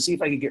down to see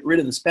if I could get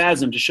rid of the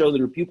spasm to show that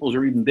her pupils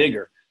are even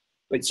bigger.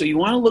 But so you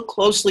want to look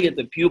closely at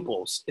the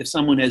pupils. If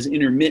someone has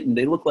intermittent,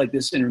 they look like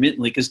this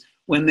intermittently, because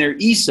when they're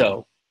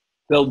ESO,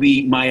 they'll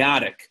be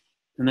myotic.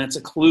 And that's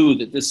a clue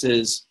that this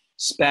is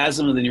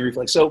spasm of the near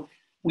reflex. So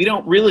we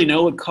don't really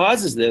know what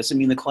causes this. I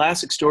mean, the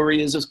classic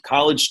story is a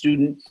college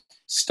student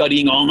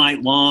studying all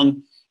night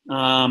long.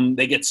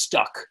 They get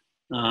stuck.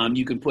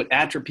 You can put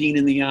atropine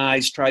in the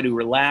eyes, try to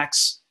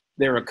relax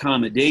their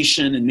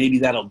accommodation, and maybe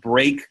that'll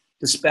break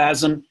the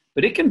spasm.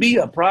 But it can be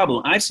a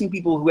problem. I've seen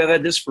people who have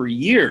had this for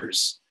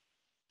years,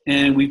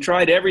 and we've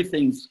tried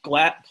everything,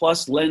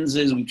 plus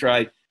lenses. We've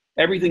tried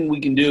everything we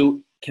can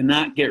do,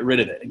 cannot get rid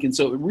of it.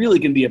 So it really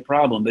can be a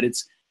problem, but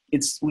it's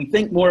it's, we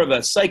think, more of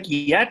a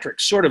psychiatric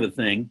sort of a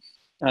thing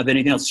than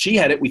anything else. She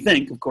had it, we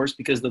think, of course,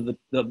 because of the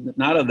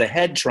not of the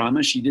head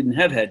trauma. She didn't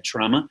have head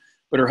trauma,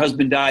 but her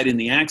husband died in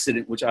the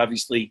accident, which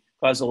obviously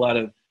caused a lot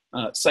of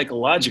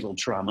psychological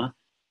trauma.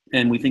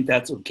 And we think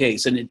that's the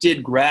case. And it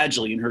did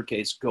gradually, in her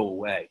case, go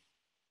away.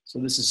 So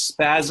this is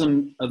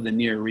spasm of the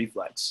near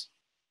reflex.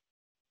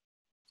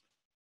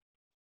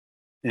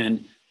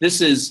 And this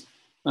is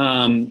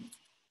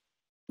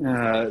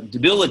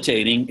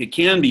debilitating. It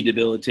can be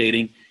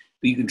debilitating,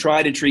 but you can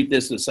try to treat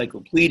this with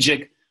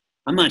cycloplegic.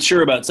 I'm not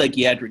sure about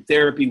psychiatric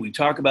therapy. We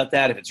talk about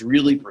that if it's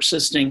really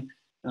persisting.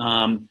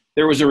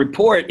 There was a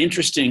report,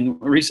 interesting,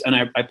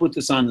 and I put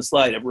this on the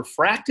slide, of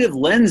refractive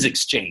lens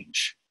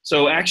exchange.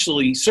 So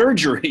actually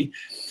surgery.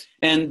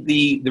 And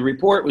the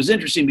report was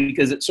interesting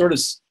because it sort of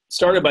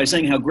started by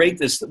saying how great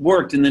this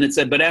worked. And then it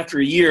said, but after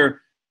a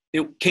year,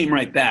 it came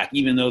right back,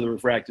 even though the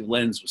refractive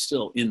lens was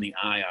still in the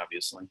eye,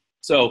 obviously.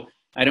 So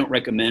I don't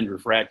recommend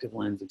refractive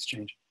lens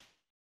exchange.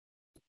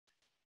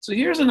 So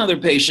here's another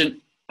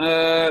patient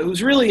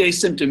who's really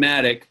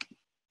asymptomatic.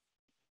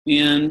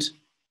 And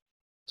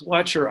let's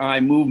watch her eye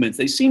movements.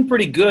 They seem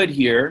pretty good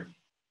here.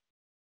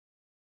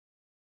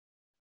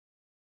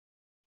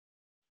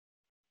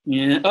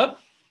 And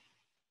up.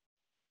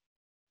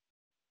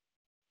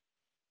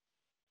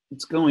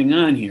 What's going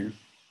on here?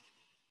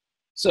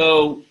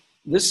 So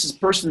this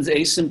person's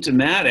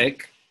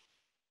asymptomatic,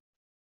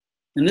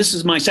 and this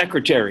is my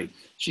secretary.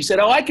 She said,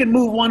 oh, I can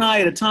move one eye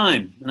at a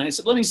time. And I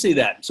said, let me see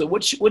that. So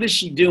what is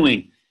she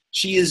doing?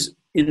 She is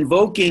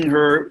invoking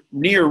her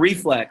near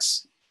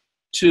reflex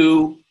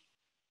to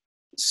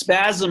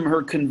spasm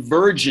her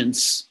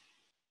convergence.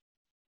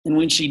 And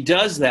when she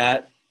does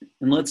that,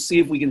 and let's see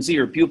if we can see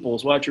her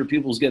pupils. Watch her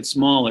pupils get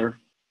smaller,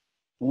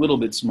 a little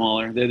bit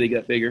smaller. There they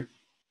got bigger.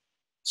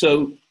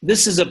 So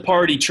this is a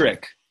party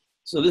trick.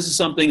 So this is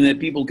something that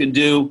people can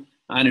do.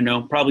 I don't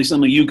know, probably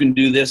some of you can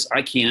do this.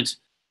 I can't.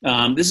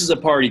 This is a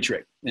party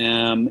trick,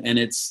 and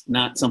it's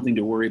not something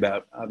to worry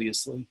about,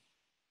 obviously.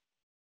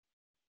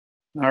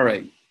 All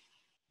right.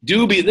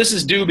 This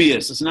is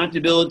dubious. It's not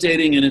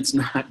debilitating, and it's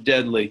not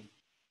deadly.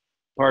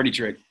 Party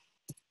trick.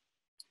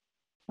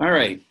 All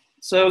right.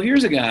 So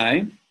here's a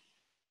guy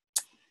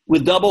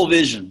with double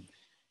vision,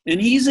 and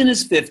he's in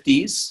his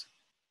 50s.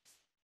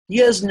 He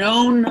has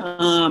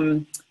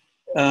known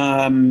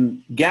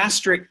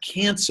gastric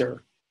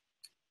cancer.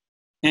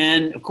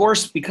 And of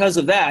course, because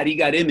of that, he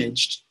got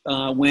imaged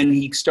when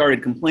he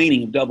started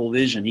complaining of double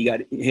vision. He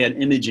had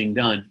imaging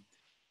done.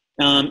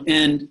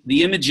 And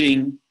the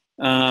imaging,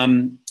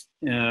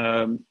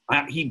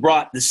 he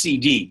brought the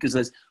CD, because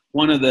that's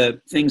one of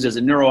the things as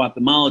a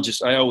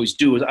neuro-ophthalmologist I always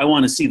do is I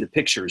want to see the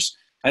pictures.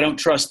 I don't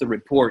trust the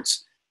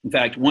reports. In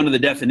fact, one of the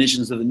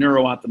definitions of the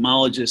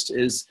neuro-ophthalmologist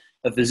is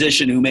a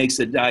physician who makes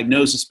a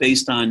diagnosis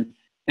based on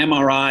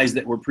MRIs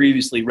that were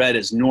previously read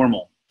as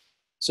normal.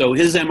 So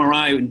his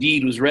MRI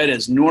indeed was read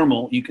as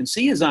normal. You can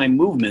see his eye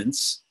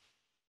movements,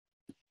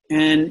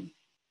 and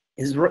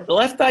his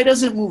left eye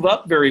doesn't move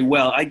up very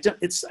well. I took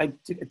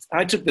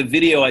the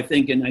video, I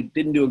think, and I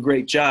didn't do a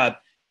great job.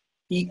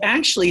 He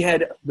actually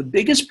had the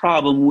biggest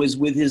problem was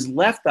with his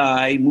left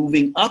eye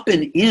moving up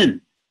and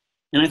in.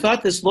 And I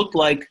thought this looked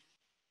like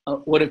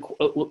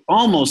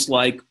almost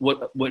like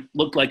what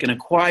looked like an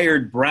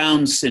acquired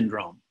Brown's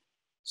syndrome.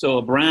 So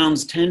a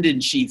Brown's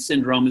tendon sheath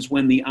syndrome is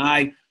when the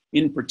eye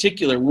in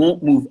particular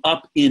won't move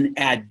up in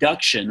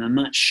adduction. I'm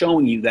not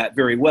showing you that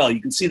very well.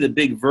 You can see the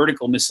big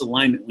vertical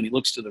misalignment when he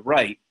looks to the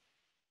right.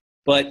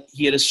 But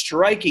he had a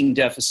striking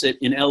deficit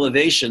in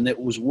elevation that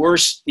was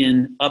worse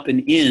in up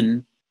and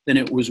in than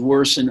it was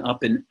worse in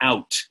up and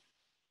out.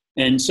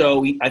 And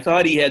so I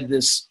thought he had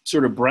this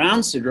sort of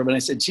Brown syndrome, and I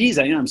said, geez,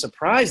 I'm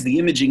surprised the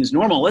imaging is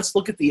normal. Let's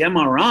look at the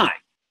MRI.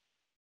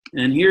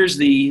 And here's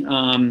the,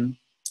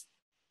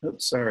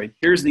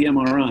 here's the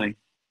MRI.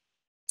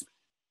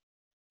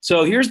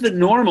 So here's the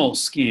normal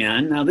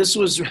scan. Now this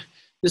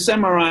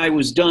MRI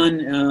was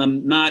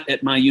done not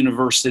at my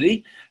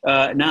university,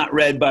 not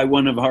read by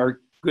one of our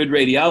good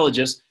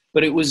radiologists,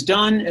 but it was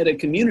done at a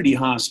community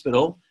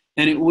hospital,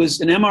 and it was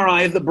an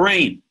MRI of the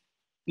brain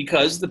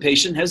because the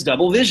patient has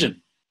double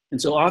vision.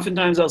 And so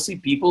oftentimes I'll see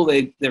people,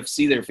 they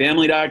see their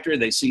family doctor,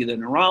 they see the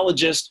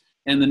neurologist,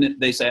 and then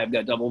they say, I've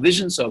got double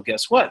vision, so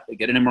guess what? They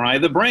get an MRI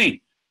of the brain.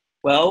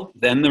 Well,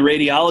 then the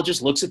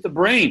radiologist looks at the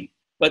brain,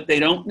 but they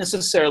don't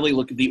necessarily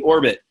look at the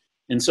orbit.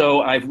 And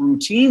so I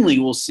routinely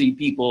will see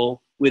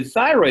people with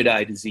thyroid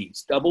eye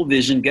disease, double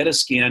vision, get a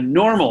scan,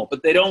 normal,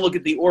 but they don't look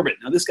at the orbit.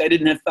 Now, this guy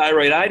didn't have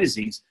thyroid eye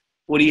disease.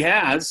 What he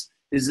has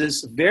is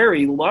this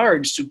very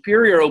large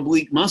superior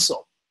oblique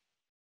muscle.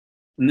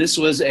 And this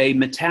was a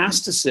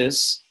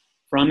metastasis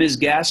from his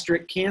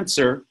gastric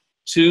cancer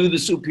to the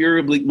superior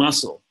oblique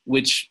muscle,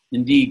 which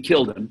indeed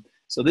killed him.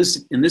 So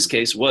this, in this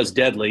case, was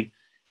deadly.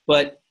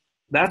 But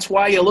that's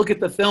why you look at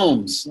the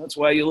films. That's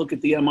why you look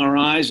at the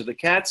MRIs or the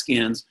CAT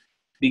scans,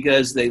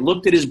 because they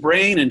looked at his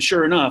brain, and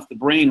sure enough, the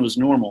brain was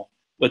normal,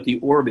 but the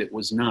orbit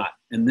was not.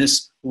 And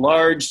this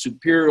large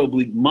superior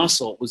oblique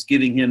muscle was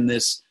giving him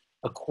this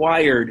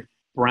acquired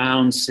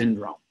Brown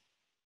syndrome.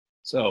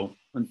 So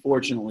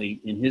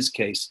unfortunately, in his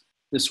case,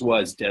 this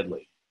was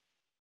deadly.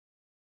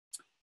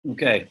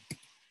 Okay.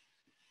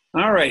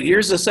 All right,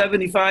 here's a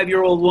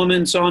 75-year-old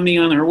woman saw me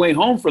on her way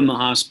home from the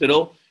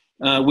hospital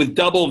with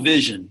double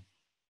vision.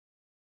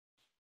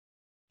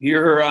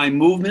 Here are her eye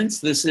movements.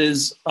 This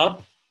is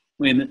up,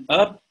 wait a minute,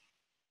 up,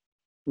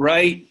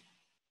 right,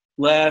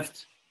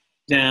 left,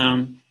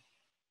 down.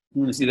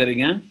 You want to see that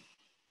again?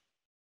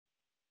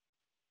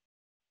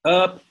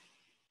 Up,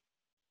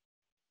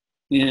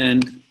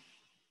 and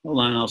hold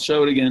on, I'll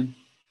show it again.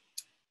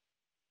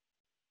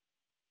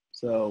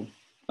 So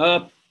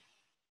up,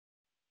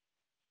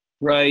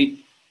 right,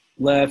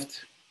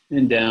 left,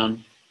 and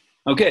down.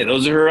 Okay,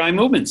 those are her eye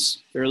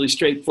movements. Fairly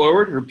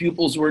straightforward. Her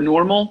pupils were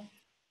normal.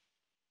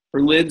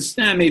 Her lids,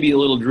 maybe a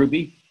little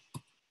droopy.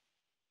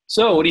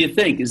 So what do you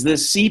think? Is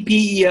this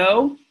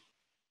CPEO?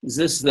 Is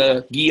this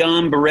the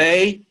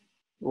Guillain-Barré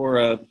or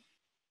a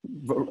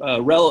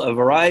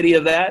variety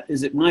of that?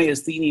 Is it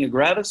myasthenia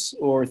gravis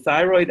or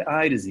thyroid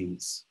eye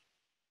disease?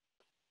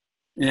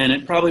 And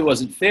it probably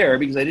wasn't fair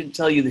because I didn't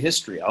tell you the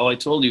history. All I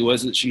told you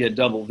was that she had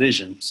double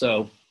vision.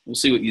 So we'll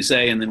see what you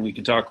say, and then we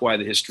can talk why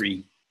the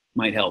history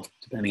might help,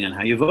 depending on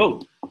how you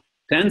vote.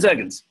 10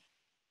 seconds.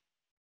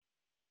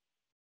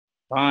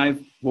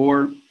 5,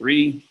 4,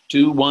 3,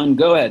 2, 1,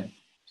 go ahead.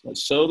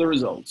 Let's show the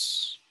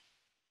results.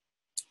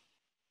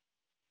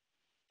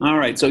 All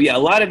right, so yeah, a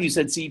lot of you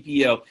said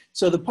CPO.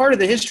 So the part of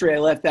the history I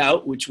left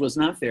out, which was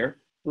not fair,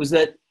 was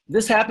that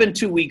this happened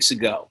 2 weeks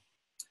ago.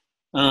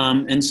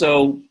 And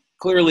so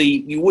clearly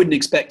you wouldn't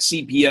expect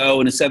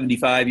CPO in a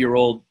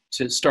 75-year-old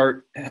to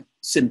start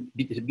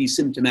to be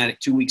symptomatic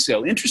 2 weeks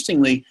ago.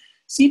 Interestingly,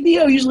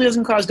 CPO usually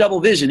doesn't cause double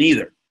vision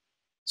either.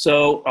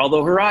 So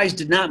although her eyes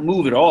did not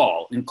move at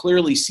all, and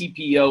clearly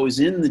CPO is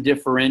in the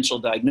differential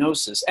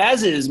diagnosis,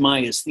 as is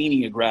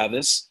myasthenia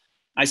gravis,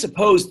 I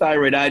suppose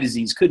thyroid eye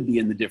disease could be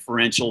in the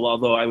differential,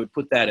 although I would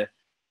put that,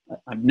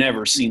 I've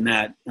never seen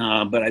that,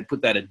 but I'd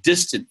put that a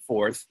distant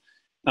fourth.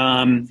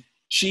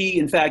 She,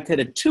 in fact, had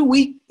a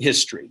 2-week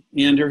history,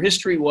 and her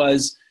history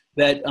was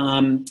that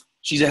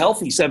she's a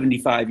healthy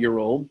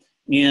 75-year-old,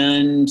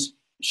 and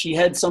she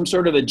had some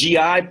sort of a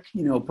GI,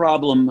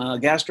 problem,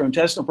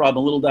 gastrointestinal problem,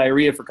 a little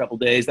diarrhea for a couple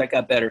of days. That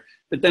got better.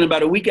 But then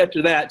about a week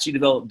after that, she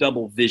developed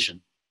double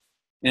vision.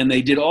 And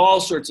they did all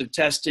sorts of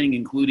testing,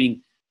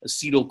 including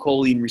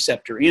acetylcholine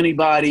receptor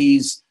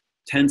antibodies,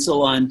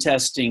 tensilon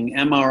testing,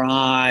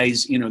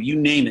 MRIs, you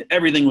name it.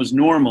 Everything was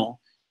normal.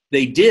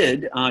 They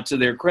did, to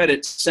their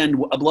credit,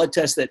 send a blood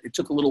test that it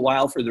took a little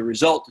while for the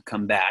result to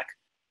come back.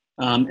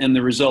 And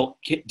the result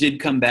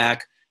did come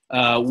back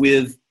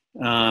with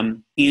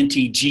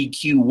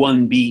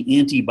anti-GQ1B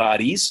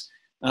antibodies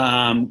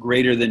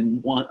greater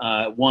than 1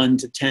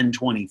 to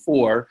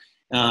 1024.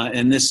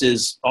 And this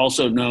is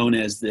also known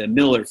as the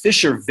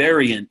Miller-Fisher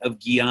variant of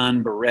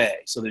Guillain-Barré.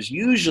 So there's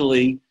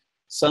usually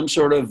some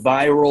sort of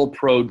viral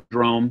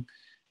prodrome,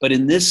 but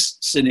in this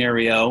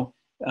scenario,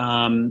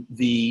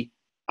 the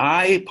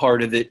eye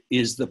part of it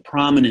is the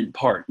prominent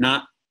part,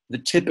 not the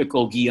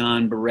typical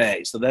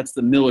Guillain-Barré. So that's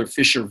the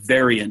Miller-Fisher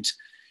variant.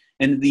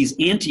 And these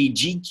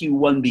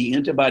anti-GQ1B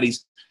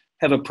antibodies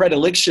have a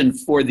predilection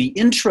for the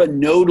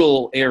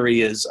intranodal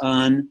areas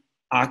on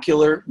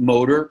ocular,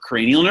 motor,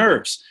 cranial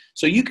nerves.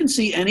 So you can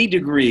see any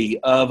degree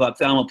of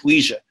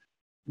ophthalmoplegia.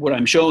 What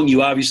I'm showing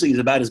you, obviously, is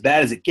about as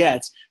bad as it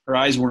gets. Her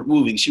eyes weren't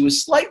moving. She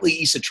was slightly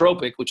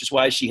esotropic, which is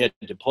why she had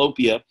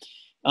diplopia.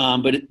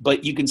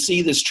 But you can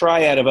see this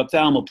triad of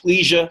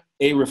ophthalmoplegia,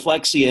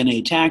 areflexia, and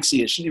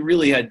ataxia. She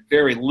really had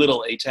very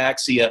little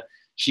ataxia.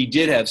 She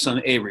did have some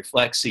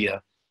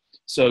areflexia.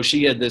 So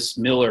she had this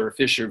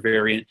Miller-Fisher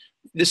variant.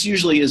 This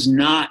usually is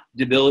not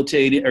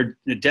debilitating or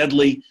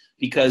deadly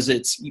because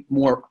it's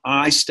more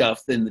eye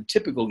stuff than the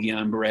typical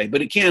Guillain-Barré,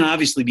 but it can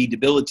obviously be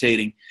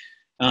debilitating.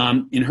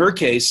 In her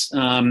case,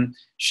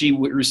 she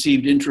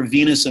received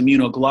intravenous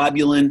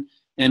immunoglobulin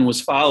and was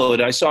followed.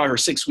 I saw her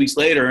 6 weeks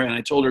later and I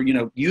told her,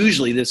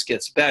 usually this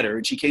gets better.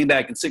 And she came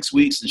back in 6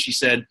 weeks and she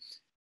said,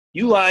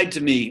 "You lied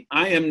to me.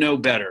 I am no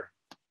better."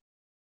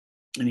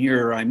 And here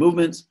are her eye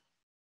movements.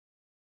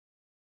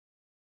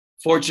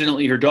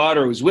 Fortunately, her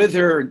daughter was with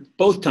her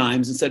both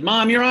times and said,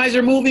 "Mom, your eyes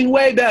are moving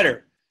way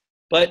better."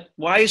 But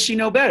why is she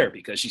no better?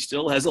 Because she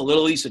still has a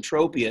little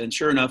esotropia. And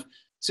sure enough,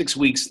 6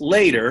 weeks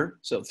later,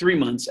 so 3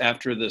 months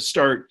after the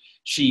start,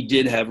 she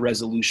did have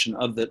resolution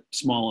of the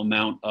small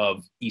amount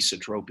of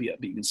esotropia.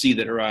 But you can see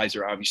that her eyes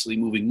are obviously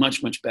moving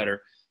much, much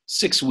better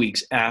 6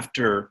 weeks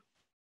after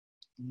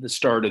the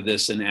start of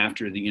this and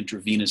after the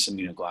intravenous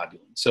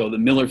immunoglobulin. So the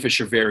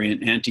Miller-Fisher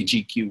variant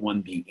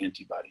anti-GQ1B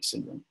antibody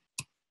syndrome.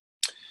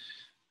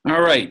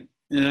 All right,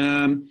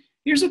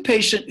 here's a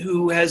patient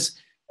who has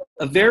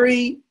a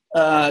very,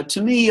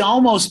 to me,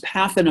 almost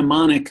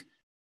pathognomonic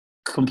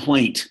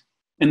complaint.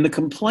 And the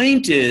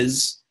complaint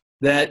is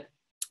that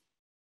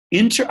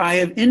I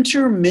have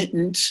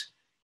intermittent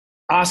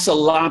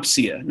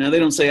oscillopsia. Now, they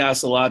don't say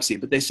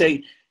oscillopsia, but they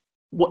say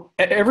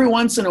every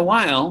once in a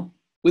while,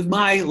 with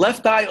my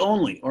left eye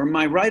only or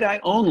my right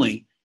eye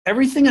only,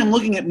 everything I'm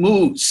looking at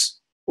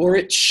moves or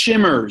it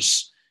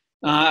shimmers.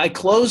 I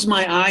close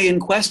my eye in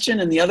question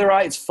and the other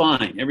eye, it's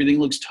fine. Everything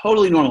looks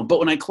totally normal. But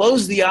when I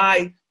close the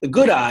eye, the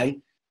good eye,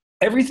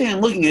 everything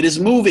I'm looking at is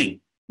moving,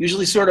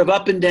 usually sort of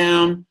up and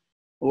down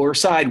or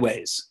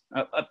sideways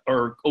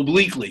or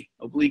obliquely.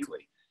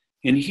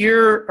 And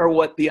here are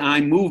what the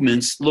eye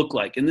movements look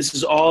like. And this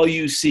is all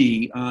you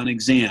see on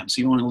exam.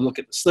 So you want to look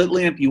at the slit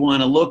lamp. You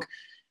want to look,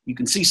 you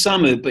can see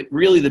some of it, but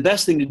really the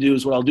best thing to do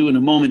is what I'll do in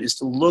a moment is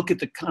to look at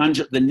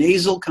the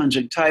nasal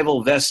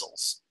conjunctival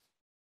vessels.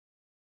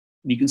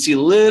 You can see a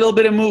little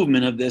bit of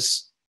movement of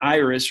this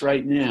iris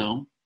right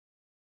now.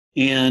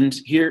 And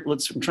here,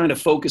 I'm trying to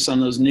focus on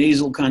those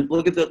nasal,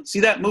 look at see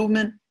that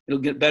movement? It'll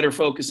get better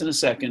focus in a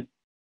second.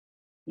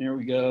 There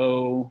we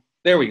go.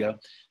 There we go.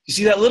 You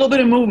see that little bit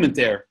of movement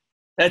there?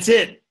 That's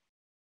it.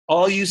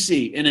 All you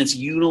see, and it's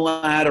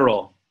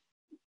unilateral.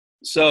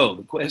 So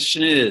the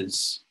question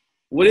is,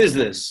 what is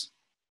this?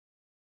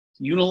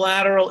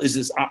 Unilateral? Is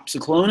this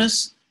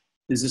opsoclonus?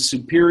 Is this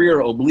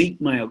superior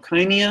oblique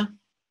myokymia,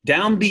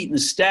 downbeat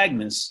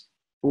nystagmus,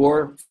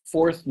 or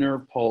fourth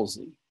nerve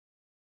palsy?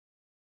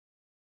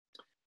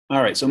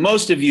 All right, so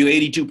most of you,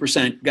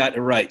 82%, got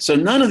it right. So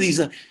none of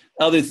these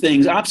other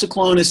things.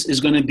 Opsoclonus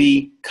is going to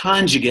be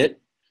conjugate.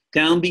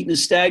 Downbeat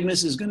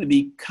nystagmus is going to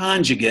be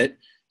conjugate.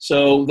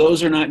 So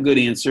those are not good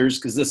answers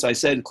because this, I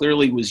said,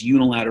 clearly was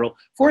unilateral.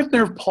 Fourth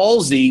nerve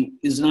palsy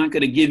is not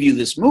going to give you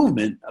this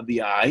movement of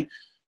the eye.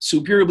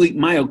 Superior oblique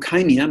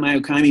myokymia.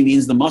 Myokymia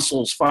means the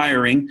muscles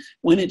firing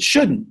when it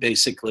shouldn't,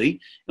 basically.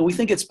 And we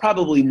think it's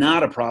probably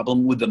not a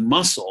problem with the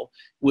muscle.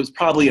 It was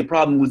probably a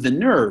problem with the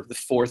nerve, the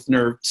fourth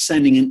nerve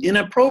sending an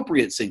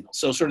inappropriate signal.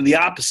 So sort of the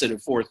opposite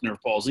of fourth nerve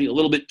palsy, a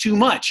little bit too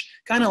much,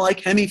 kind of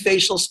like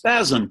hemifacial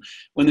spasm.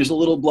 When there's a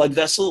little blood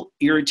vessel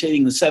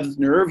irritating the seventh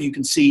nerve, you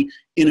can see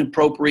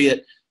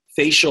inappropriate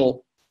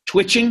facial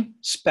twitching,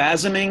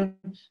 spasming,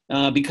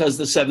 because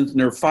the seventh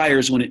nerve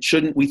fires when it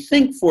shouldn't. We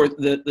think for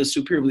the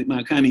superior oblique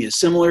myokymia is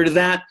similar to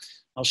that.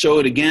 I'll show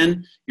it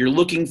again. You're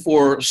looking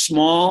for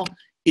small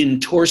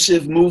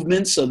intorsive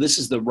movements. So this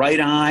is the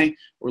right eye.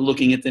 We're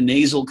looking at the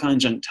nasal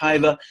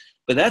conjunctiva,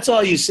 but that's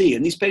all you see.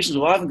 And these patients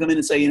will often come in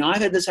and say, you know,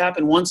 I've had this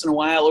happen once in a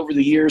while over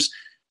the years.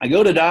 I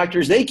go to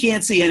doctors, they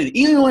can't see anything,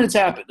 even when it's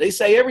happened. They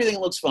say everything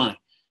looks fine.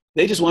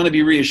 They just want to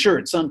be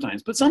reassured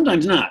sometimes, but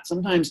sometimes not.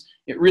 Sometimes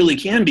it really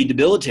can be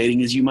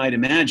debilitating, as you might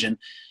imagine.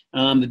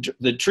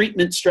 The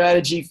treatment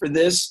strategy for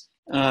this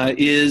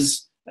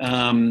is,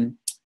 oops,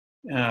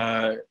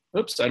 I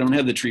don't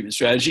have the treatment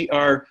strategy,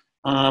 are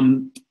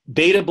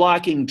beta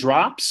blocking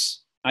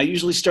drops. I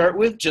usually start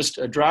with just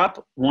a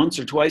drop once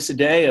or twice a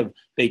day of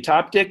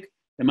Betoptic,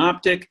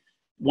 Hemoptic,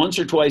 once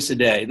or twice a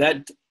day.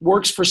 That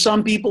works for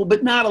some people,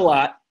 but not a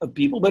lot of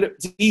people, but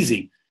it's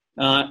easy.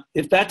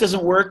 If that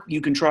doesn't work,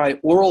 you can try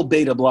oral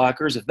beta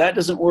blockers. If that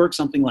doesn't work,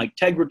 something like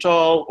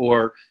Tegretol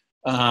or,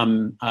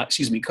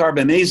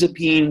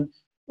 carbamazepine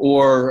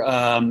or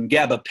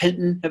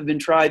gabapentin have been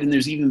tried, and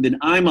there's even been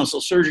eye muscle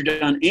surgery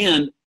done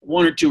and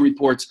one or two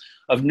reports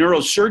of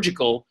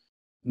neurosurgical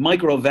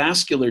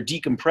microvascular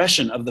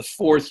decompression of the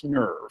fourth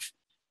nerve,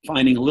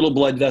 finding a little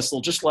blood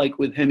vessel, just like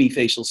with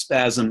hemifacial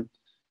spasm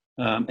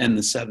and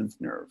the seventh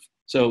nerve.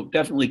 So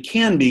definitely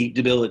can be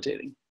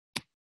debilitating.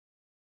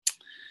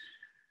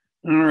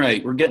 All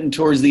right, we're getting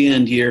towards the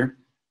end here.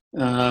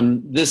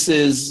 This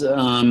is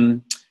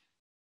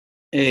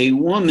a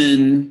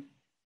woman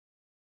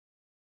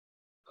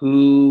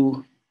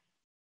who,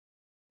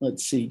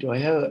 let's see,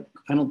 I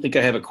don't think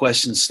I have a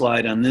question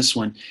slide on this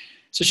one.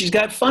 So she's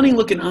got funny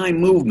looking eye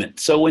movement.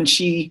 So when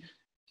she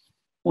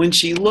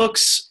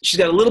looks, she's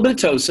got a little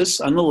bit of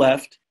ptosis on the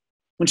left.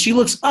 When she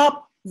looks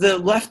up, the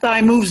left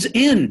eye moves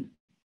in.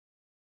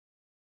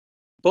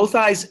 Both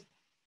eyes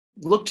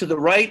look to the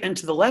right and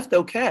to the left,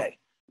 okay.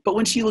 But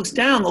when she looks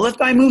down, the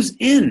left eye moves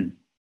in.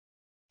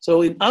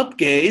 So in up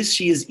gaze,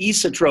 she is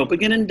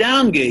esotropic, and in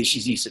down gaze,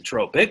 she's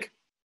esotropic.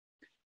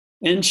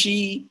 And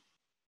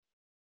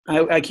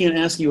I can't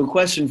ask you a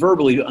question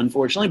verbally,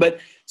 unfortunately, but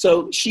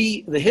so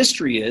the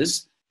history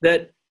is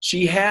that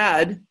she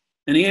had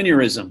an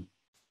aneurysm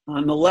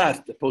on the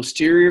left, the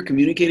posterior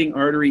communicating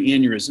artery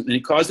aneurysm, and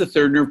it caused a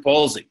third nerve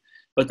palsy,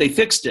 but they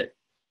fixed it.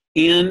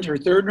 And her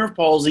third nerve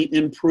palsy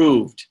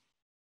improved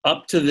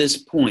up to this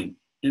point.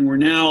 And we're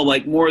now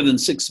like more than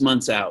 6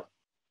 months out.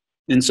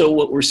 And so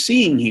what we're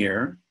seeing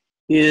here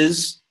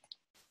is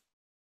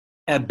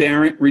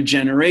aberrant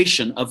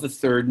regeneration of the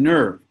third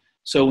nerve.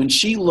 So when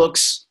she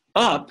looks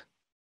up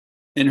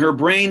and her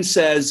brain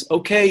says,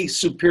 okay,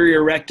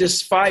 superior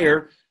rectus,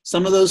 fire,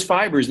 some of those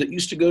fibers that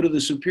used to go to the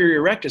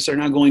superior rectus are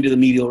now going to the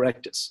medial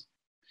rectus.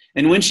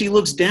 And when she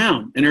looks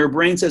down and her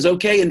brain says,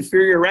 okay,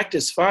 inferior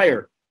rectus,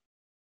 fire,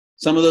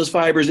 some of those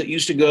fibers that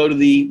used to go to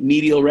the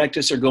medial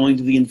rectus are going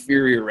to the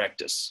inferior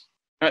rectus.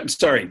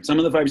 Some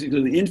of the fibers that go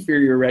to the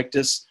inferior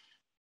rectus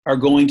are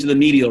going to the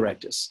medial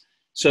rectus.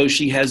 So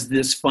she has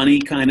this funny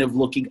kind of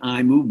looking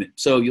eye movement.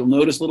 So you'll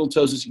notice little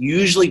ptosis.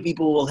 Usually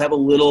people will have a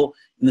little,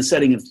 in the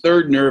setting of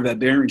third nerve,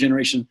 aberrant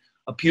regeneration,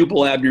 a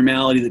pupil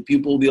abnormality. The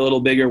pupil will be a little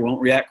bigger, won't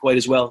react quite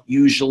as well,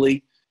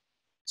 usually.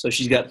 So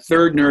she's got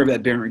third nerve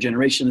aberrant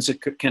regeneration. This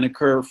can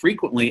occur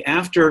frequently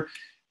after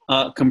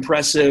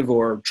compressive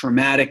or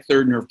traumatic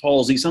third nerve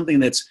palsy, something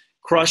that's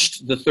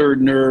crushed the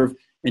third nerve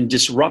and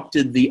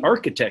disrupted the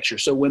architecture.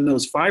 So when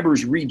those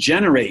fibers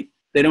regenerate,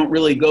 they don't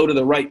really go to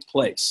the right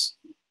place.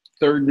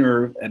 Third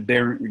nerve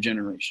aberrant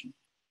regeneration.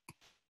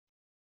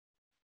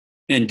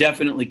 And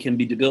definitely can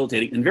be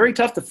debilitating and very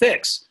tough to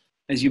fix,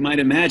 as you might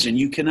imagine.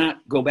 You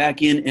cannot go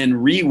back in and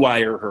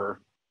rewire her.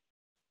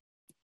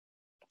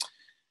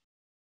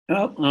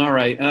 Oh, all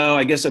right. Oh,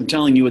 I guess I'm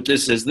telling you what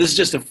this is. This is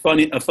just a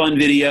fun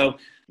video.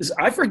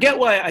 I forget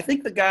why. I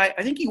think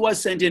he was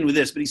sent in with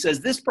this, but he says,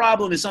 this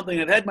problem is something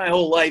I've had my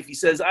whole life. He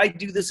says, I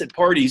do this at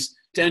parties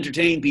to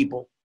entertain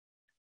people.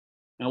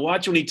 Now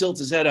watch when he tilts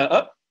his head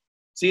up.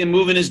 See him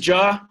moving his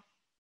jaw?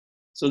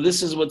 So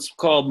this is what's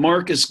called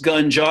Marcus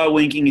Gunn jaw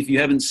winking, if you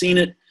haven't seen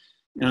it.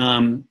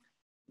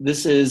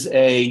 This is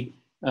a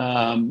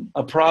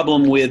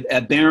problem with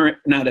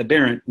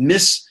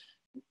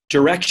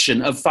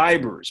misdirection of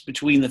fibers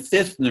between the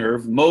fifth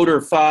nerve,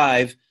 motor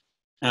 5,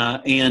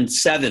 and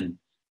 7.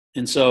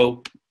 And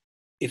so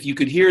if you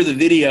could hear the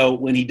video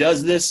when he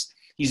does this,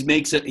 he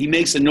makes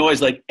a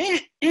noise like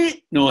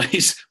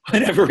noise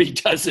whenever he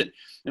does it.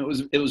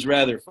 It was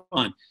rather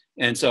fun.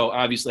 And so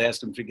obviously I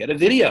asked him to get a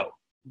video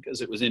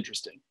because it was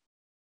interesting.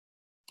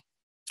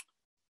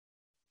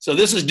 So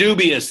this is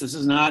dubious. This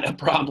is not a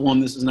problem.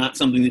 This is not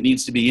something that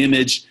needs to be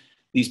imaged.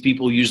 These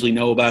people usually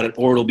know about it,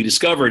 or it'll be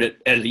discovered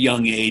at a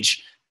young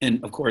age.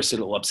 And of course,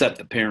 it'll upset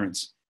the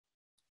parents.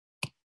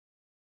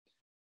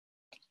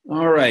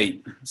 All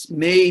right, this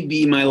may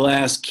be my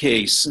last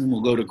case, and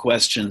we'll go to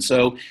questions.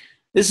 So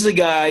this is a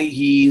guy,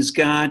 he's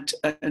got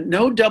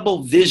no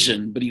double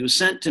vision, but he was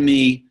sent to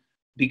me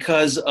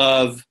because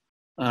of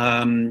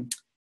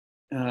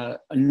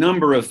a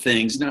number of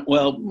things.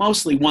 Well,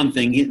 mostly one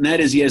thing, and that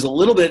is he has a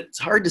little bit, it's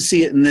hard to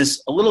see it in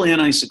this, a little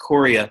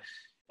anisocoria.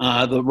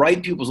 The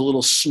right pupil is a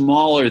little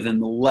smaller than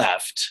the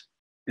left,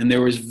 and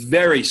there was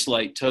very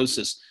slight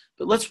ptosis.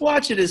 But let's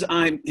watch his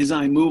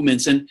eye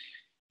movements. And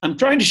I'm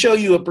trying to show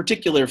you a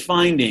particular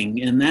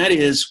finding, and that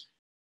is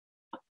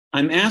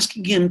I'm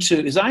asking him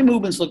to, his eye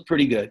movements look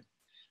pretty good,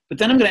 but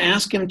then I'm going to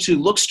ask him to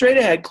look straight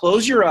ahead,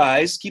 close your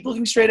eyes, keep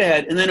looking straight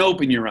ahead, and then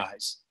open your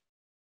eyes.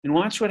 And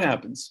watch what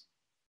happens.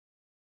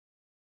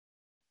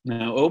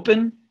 Now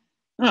open.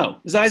 Oh,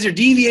 his eyes are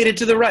deviated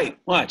to the right.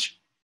 Watch.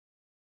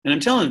 And I'm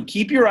telling him,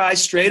 keep your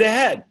eyes straight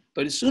ahead.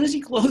 But as soon as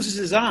he closes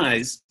his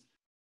eyes,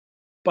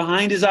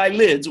 behind his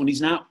eyelids, when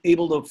he's not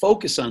able to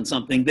focus on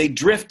something, they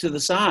drift to the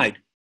side.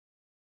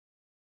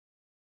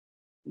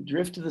 They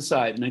drift to the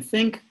side. And I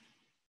think,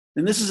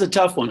 and this is a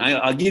tough one,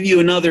 I'll give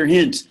you another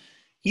hint.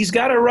 He's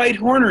got a right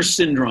Horner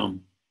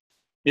syndrome.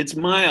 It's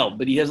mild,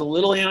 but he has a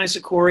little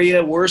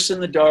anisocoria, worse in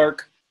the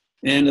dark,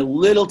 and a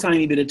little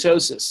tiny bit of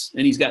ptosis.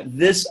 And he's got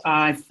this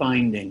eye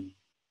finding.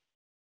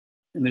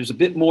 And there's a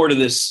bit more to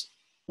this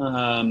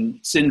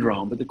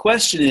syndrome. But the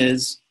question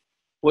is,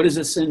 what is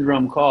this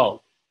syndrome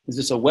called? Is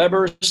this a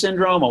Weber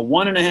syndrome, a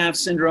 1.5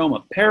 syndrome,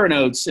 a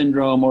Paranode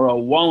syndrome, or a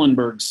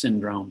Wallenberg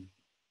syndrome?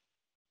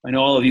 I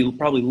know all of you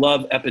probably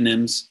love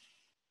eponyms.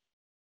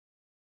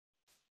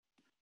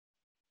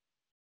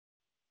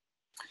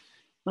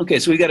 Okay,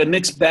 so we got a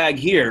mixed bag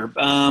here.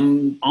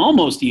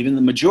 Almost even.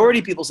 The majority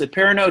of people said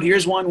Paranode.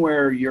 Here's one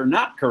where you're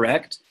not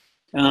correct.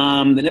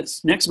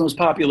 The next most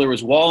popular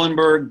was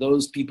Wallenberg.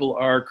 Those people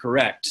are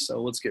correct.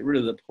 So let's get rid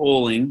of the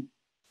polling.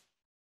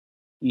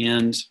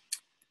 And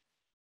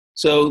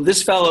so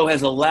this fellow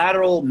has a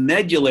lateral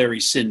medullary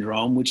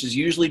syndrome, which is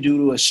usually due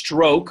to a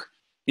stroke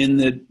in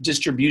the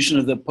distribution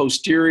of the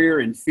posterior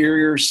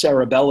inferior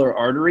cerebellar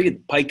artery,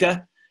 the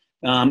pica.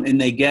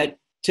 And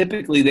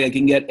typically they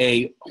can get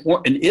an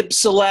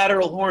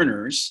ipsilateral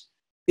Horner's,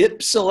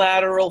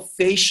 ipsilateral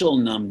facial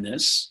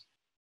numbness,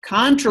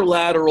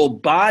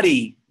 contralateral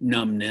body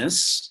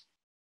numbness,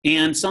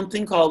 and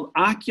something called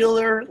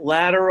ocular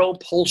lateral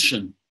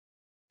pulsion.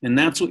 And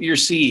that's what you're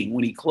seeing.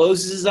 When he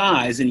closes his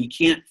eyes and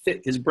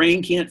his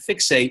brain can't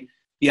fixate,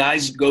 the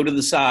eyes go to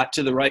the side,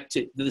 to the right,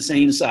 to the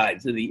same side,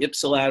 to the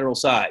ipsilateral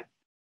side.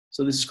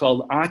 So this is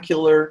called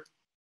ocular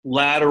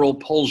lateral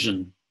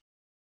pulsion.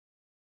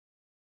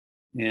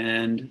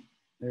 And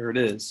there it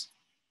is.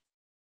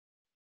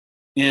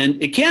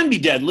 And it can be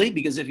deadly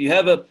because if you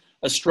have a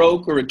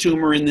stroke or a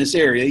tumor in this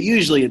area,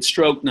 usually it's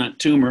stroke, not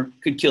tumor,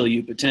 could kill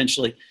you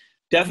potentially.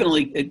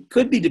 Definitely, it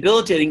could be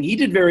debilitating. He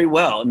did very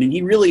well. I mean,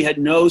 he really had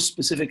no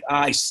specific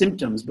eye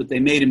symptoms, but they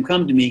made him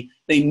come to me.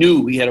 They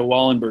knew he had a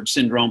Wallenberg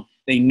syndrome.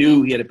 They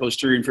knew he had a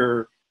posterior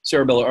inferior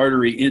cerebellar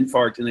artery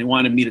infarct, and they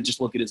wanted me to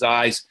just look at his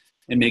eyes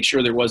and make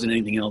sure there wasn't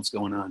anything else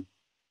going on.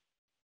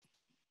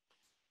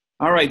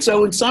 All right,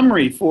 so in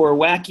summary, for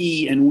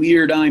wacky and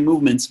weird eye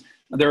movements,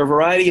 there are a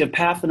variety of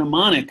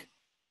pathognomonic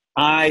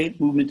eye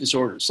movement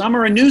disorders. Some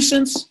are a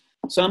nuisance,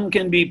 some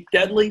can be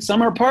deadly,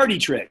 some are party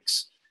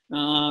tricks.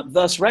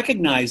 Thus,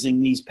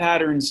 recognizing these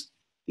patterns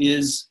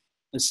is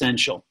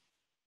essential.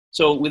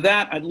 So with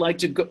that, I'd like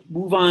to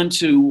move on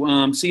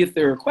to see if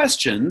there are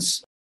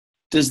questions.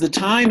 Does the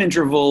time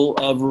interval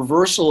of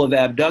reversal of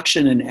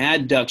abduction and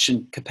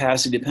adduction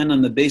capacity depend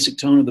on the basic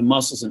tone of the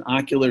muscles and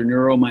ocular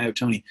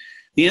neuromyotonia?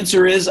 The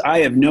answer is, I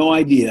have no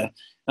idea.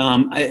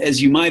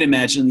 As you might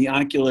imagine, it's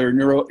ocular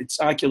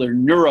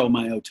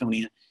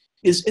neuromyotonia.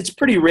 It's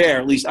pretty rare,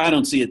 at least I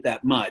don't see it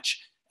that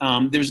much.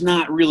 There's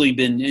not really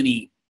been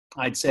any,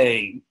 I'd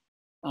say,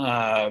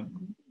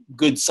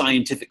 good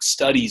scientific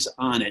studies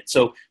on it.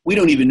 So we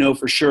don't even know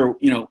for sure,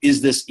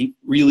 is this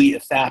really a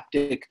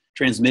phaptic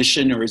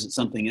transmission or is it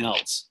something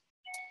else?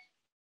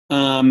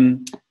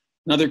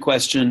 Another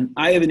question.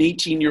 I have an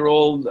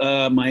 18-year-old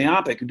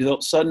myopic who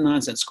developed sudden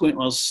onset squint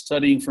while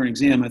studying for an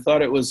exam. I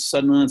thought it was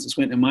sudden onset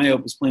squint and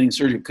myopia was planning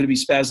surgery. Could it be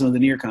spasm of the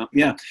near comp?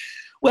 Yeah.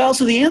 Well,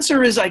 so the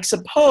answer is, I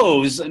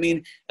suppose,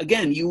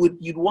 again,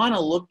 you'd want to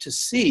look to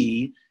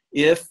see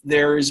if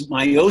there is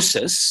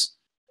meiosis,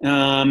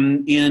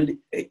 and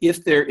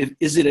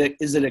is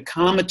it a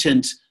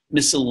comitant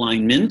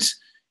misalignment?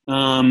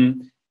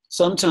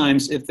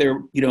 Sometimes if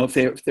they're well,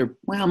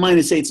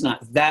 -8's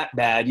not that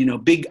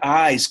bad. Big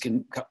eyes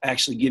can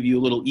actually give you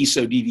a little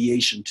ESO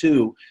deviation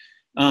too.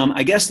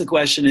 I guess the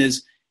question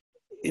is,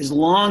 as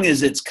long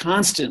as it's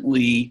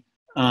constantly,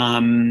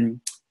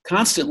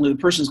 the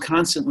person's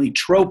constantly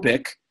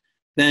tropic,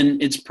 then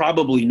it's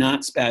probably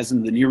not spasm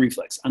of the near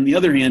reflex. On the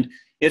other hand,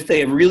 if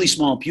they have really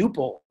small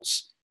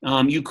pupils,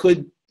 you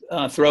could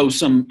throw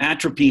some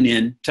atropine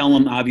in, tell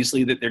them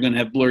obviously that they're going to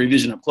have blurry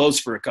vision up close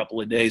for a couple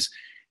of days,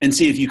 and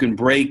see if you can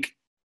break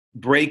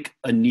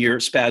a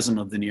near spasm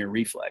of the near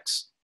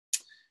reflex.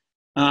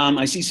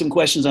 I see some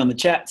questions on the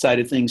chat side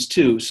of things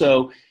too.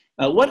 So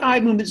what eye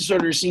movement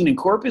disorder is seen in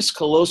corpus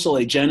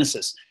callosal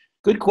agenesis?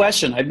 Good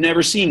question. I've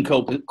never seen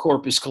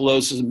corpus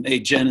callosum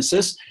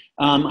agenesis.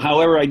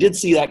 However, I did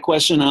see that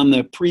question on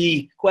the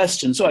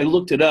pre-question, so I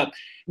looked it up.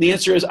 The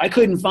answer is I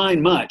couldn't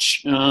find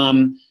much.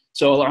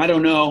 So I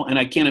don't know, and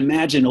I can't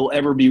imagine it'll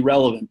ever be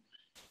relevant.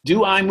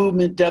 Do eye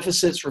movement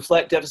deficits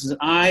reflect deficits in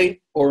eye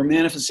or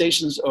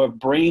manifestations of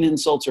brain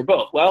insults or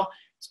both? Well,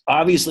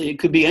 obviously it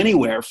could be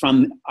anywhere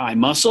from eye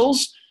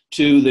muscles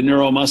to the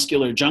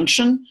neuromuscular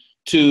junction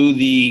to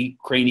the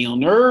cranial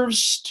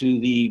nerves to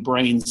the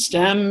brain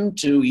stem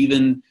to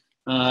even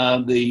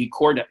the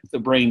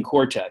brain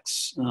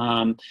cortex.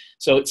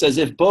 So it says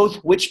if both,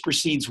 which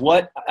precedes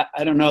what?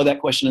 I don't know.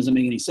 That question doesn't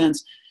make any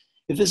sense.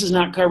 If this is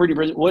not covered,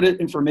 what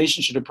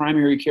information should a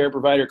primary care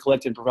provider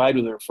collect and provide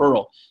with a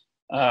referral?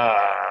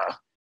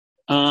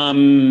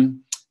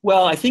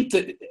 Well, I think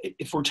that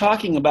if we're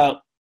talking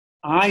about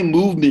eye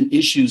movement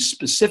issues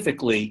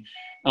specifically,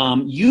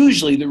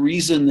 usually the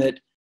reason that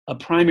a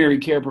primary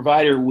care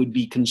provider would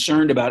be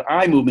concerned about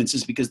eye movements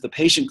is because the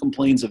patient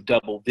complains of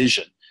double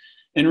vision.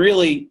 And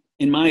really,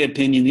 in my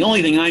opinion, the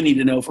only thing I need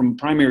to know from a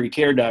primary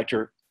care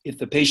doctor if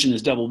the patient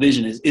has double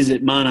vision is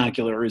it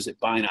monocular or is it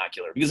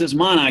binocular? Because if it's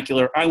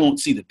monocular, I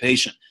won't see the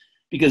patient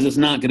because it's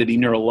not going to be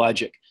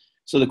neurologic.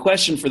 So the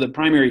question for the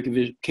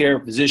primary care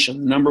physician,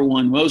 the number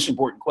one most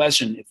important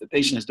question if the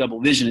patient has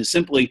double vision is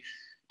simply,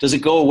 does it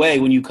go away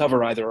when you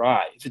cover either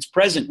eye? If it's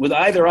present with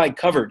either eye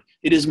covered,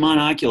 it is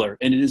monocular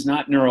and it is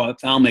not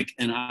neuro-ophthalmic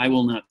and I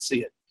will not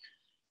see it.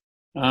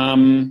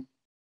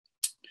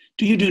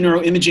 Do you do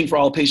neuroimaging for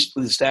all patients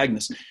with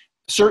nystagmus?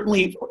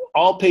 Certainly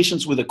all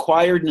patients with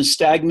acquired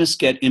nystagmus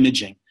get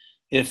imaging.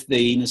 If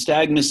the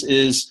nystagmus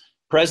is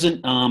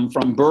present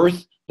from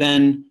birth,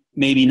 then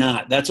maybe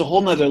not. That's a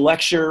whole nother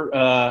lecture.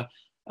 I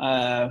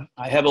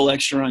have a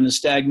lecture on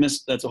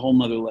nystagmus. That's a whole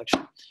nother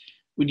lecture.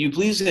 Would you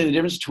please say the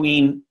difference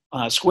between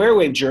square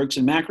wave jerks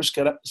and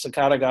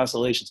macrosaccadic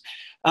oscillations?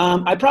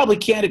 I probably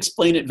can't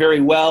explain it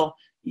very well.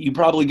 You're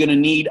probably going to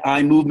need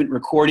eye movement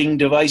recording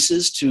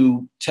devices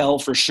to tell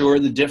for sure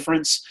the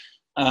difference.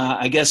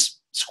 I guess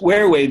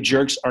square wave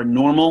jerks are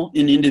normal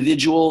in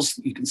individuals.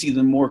 You can see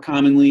them more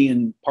commonly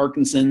in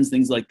Parkinson's,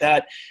 things like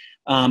that.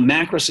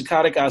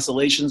 Macrosaccadic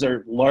oscillations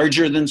are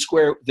larger than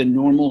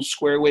normal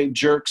square wave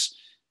jerks.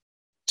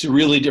 To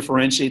really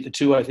differentiate the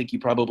two, I think you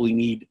probably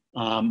need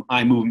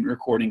eye movement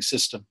recording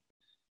system.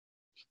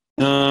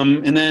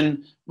 And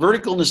then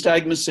vertical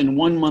nystagmus in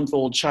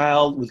 1-month-old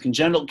child with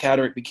congenital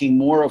cataract became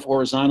more of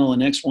horizontal in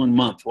the next 1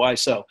 month. Why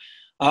so?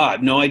 I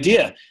have no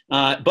idea.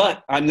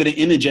 But I'm going to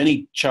image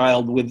any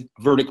child with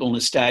vertical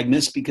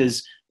nystagmus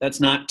because that's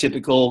not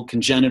typical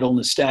congenital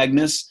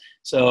nystagmus.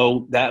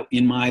 So that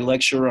in my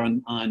lecture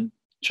on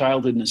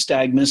childhood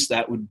nystagmus,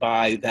 that would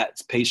buy that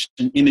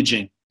patient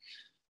imaging.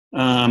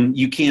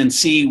 You can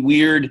see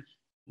weird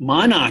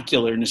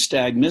monocular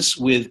nystagmus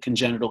with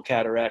congenital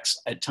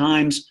cataracts at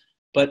times,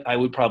 but I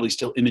would probably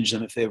still image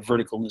them if they have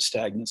vertical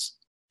nystagmus.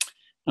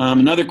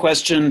 Another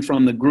question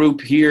from the group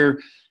here.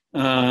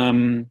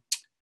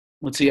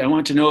 Let's see, I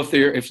want to know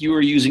if you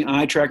are using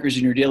eye trackers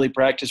in your daily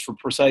practice for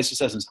precise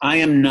assessments. I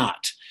am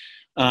not.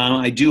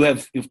 I do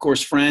have, of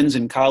course, friends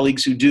and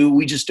colleagues who do.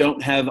 We just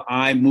don't have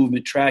eye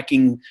movement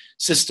tracking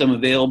system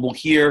available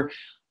here.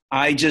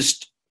 I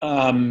just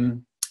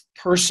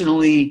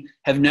personally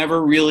have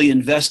never really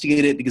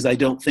investigated it because I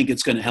don't think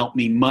it's going to help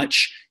me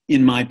much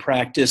in my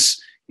practice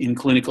in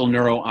clinical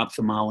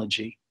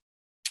neuro-ophthalmology.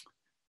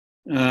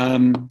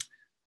 Another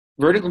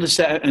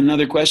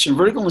question.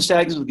 Vertical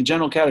nystagmus with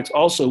congenital cataracts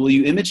also, will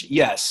you image?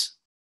 Yes.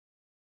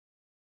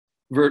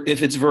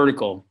 If it's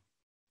vertical.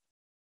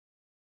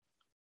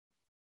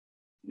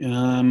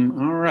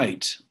 All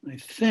right. I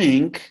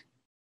think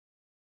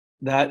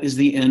that is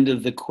the end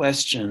of the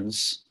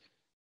questions.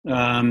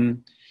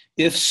 Um,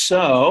 if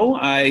so,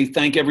 I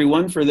thank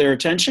everyone for their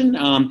attention.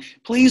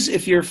 Please,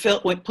 if you're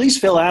please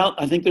fill out.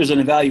 I think there's an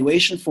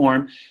evaluation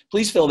form.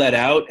 Please fill that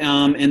out.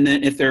 And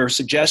then, if there are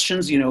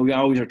suggestions, we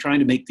always are trying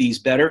to make these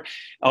better.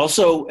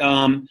 Also,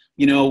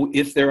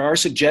 if there are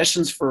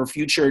suggestions for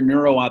future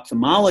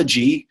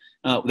neuro-ophthalmology,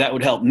 that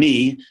would help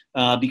me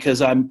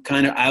because I'm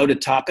kind of out of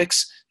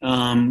topics.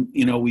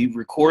 We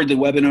record the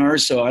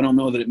webinars, so I don't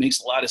know that it makes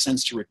a lot of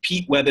sense to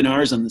repeat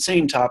webinars on the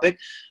same topic.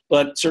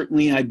 But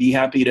certainly I'd be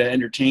happy to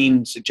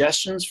entertain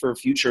suggestions for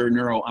future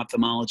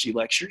neuro-ophthalmology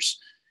lectures.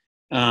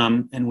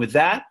 And with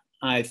that,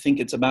 I think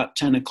it's about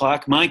 10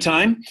 o'clock my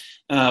time,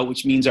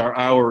 which means our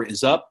hour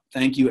is up.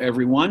 Thank you,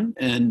 everyone,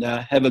 and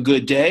have a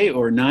good day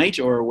or night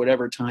or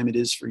whatever time it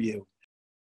is for you.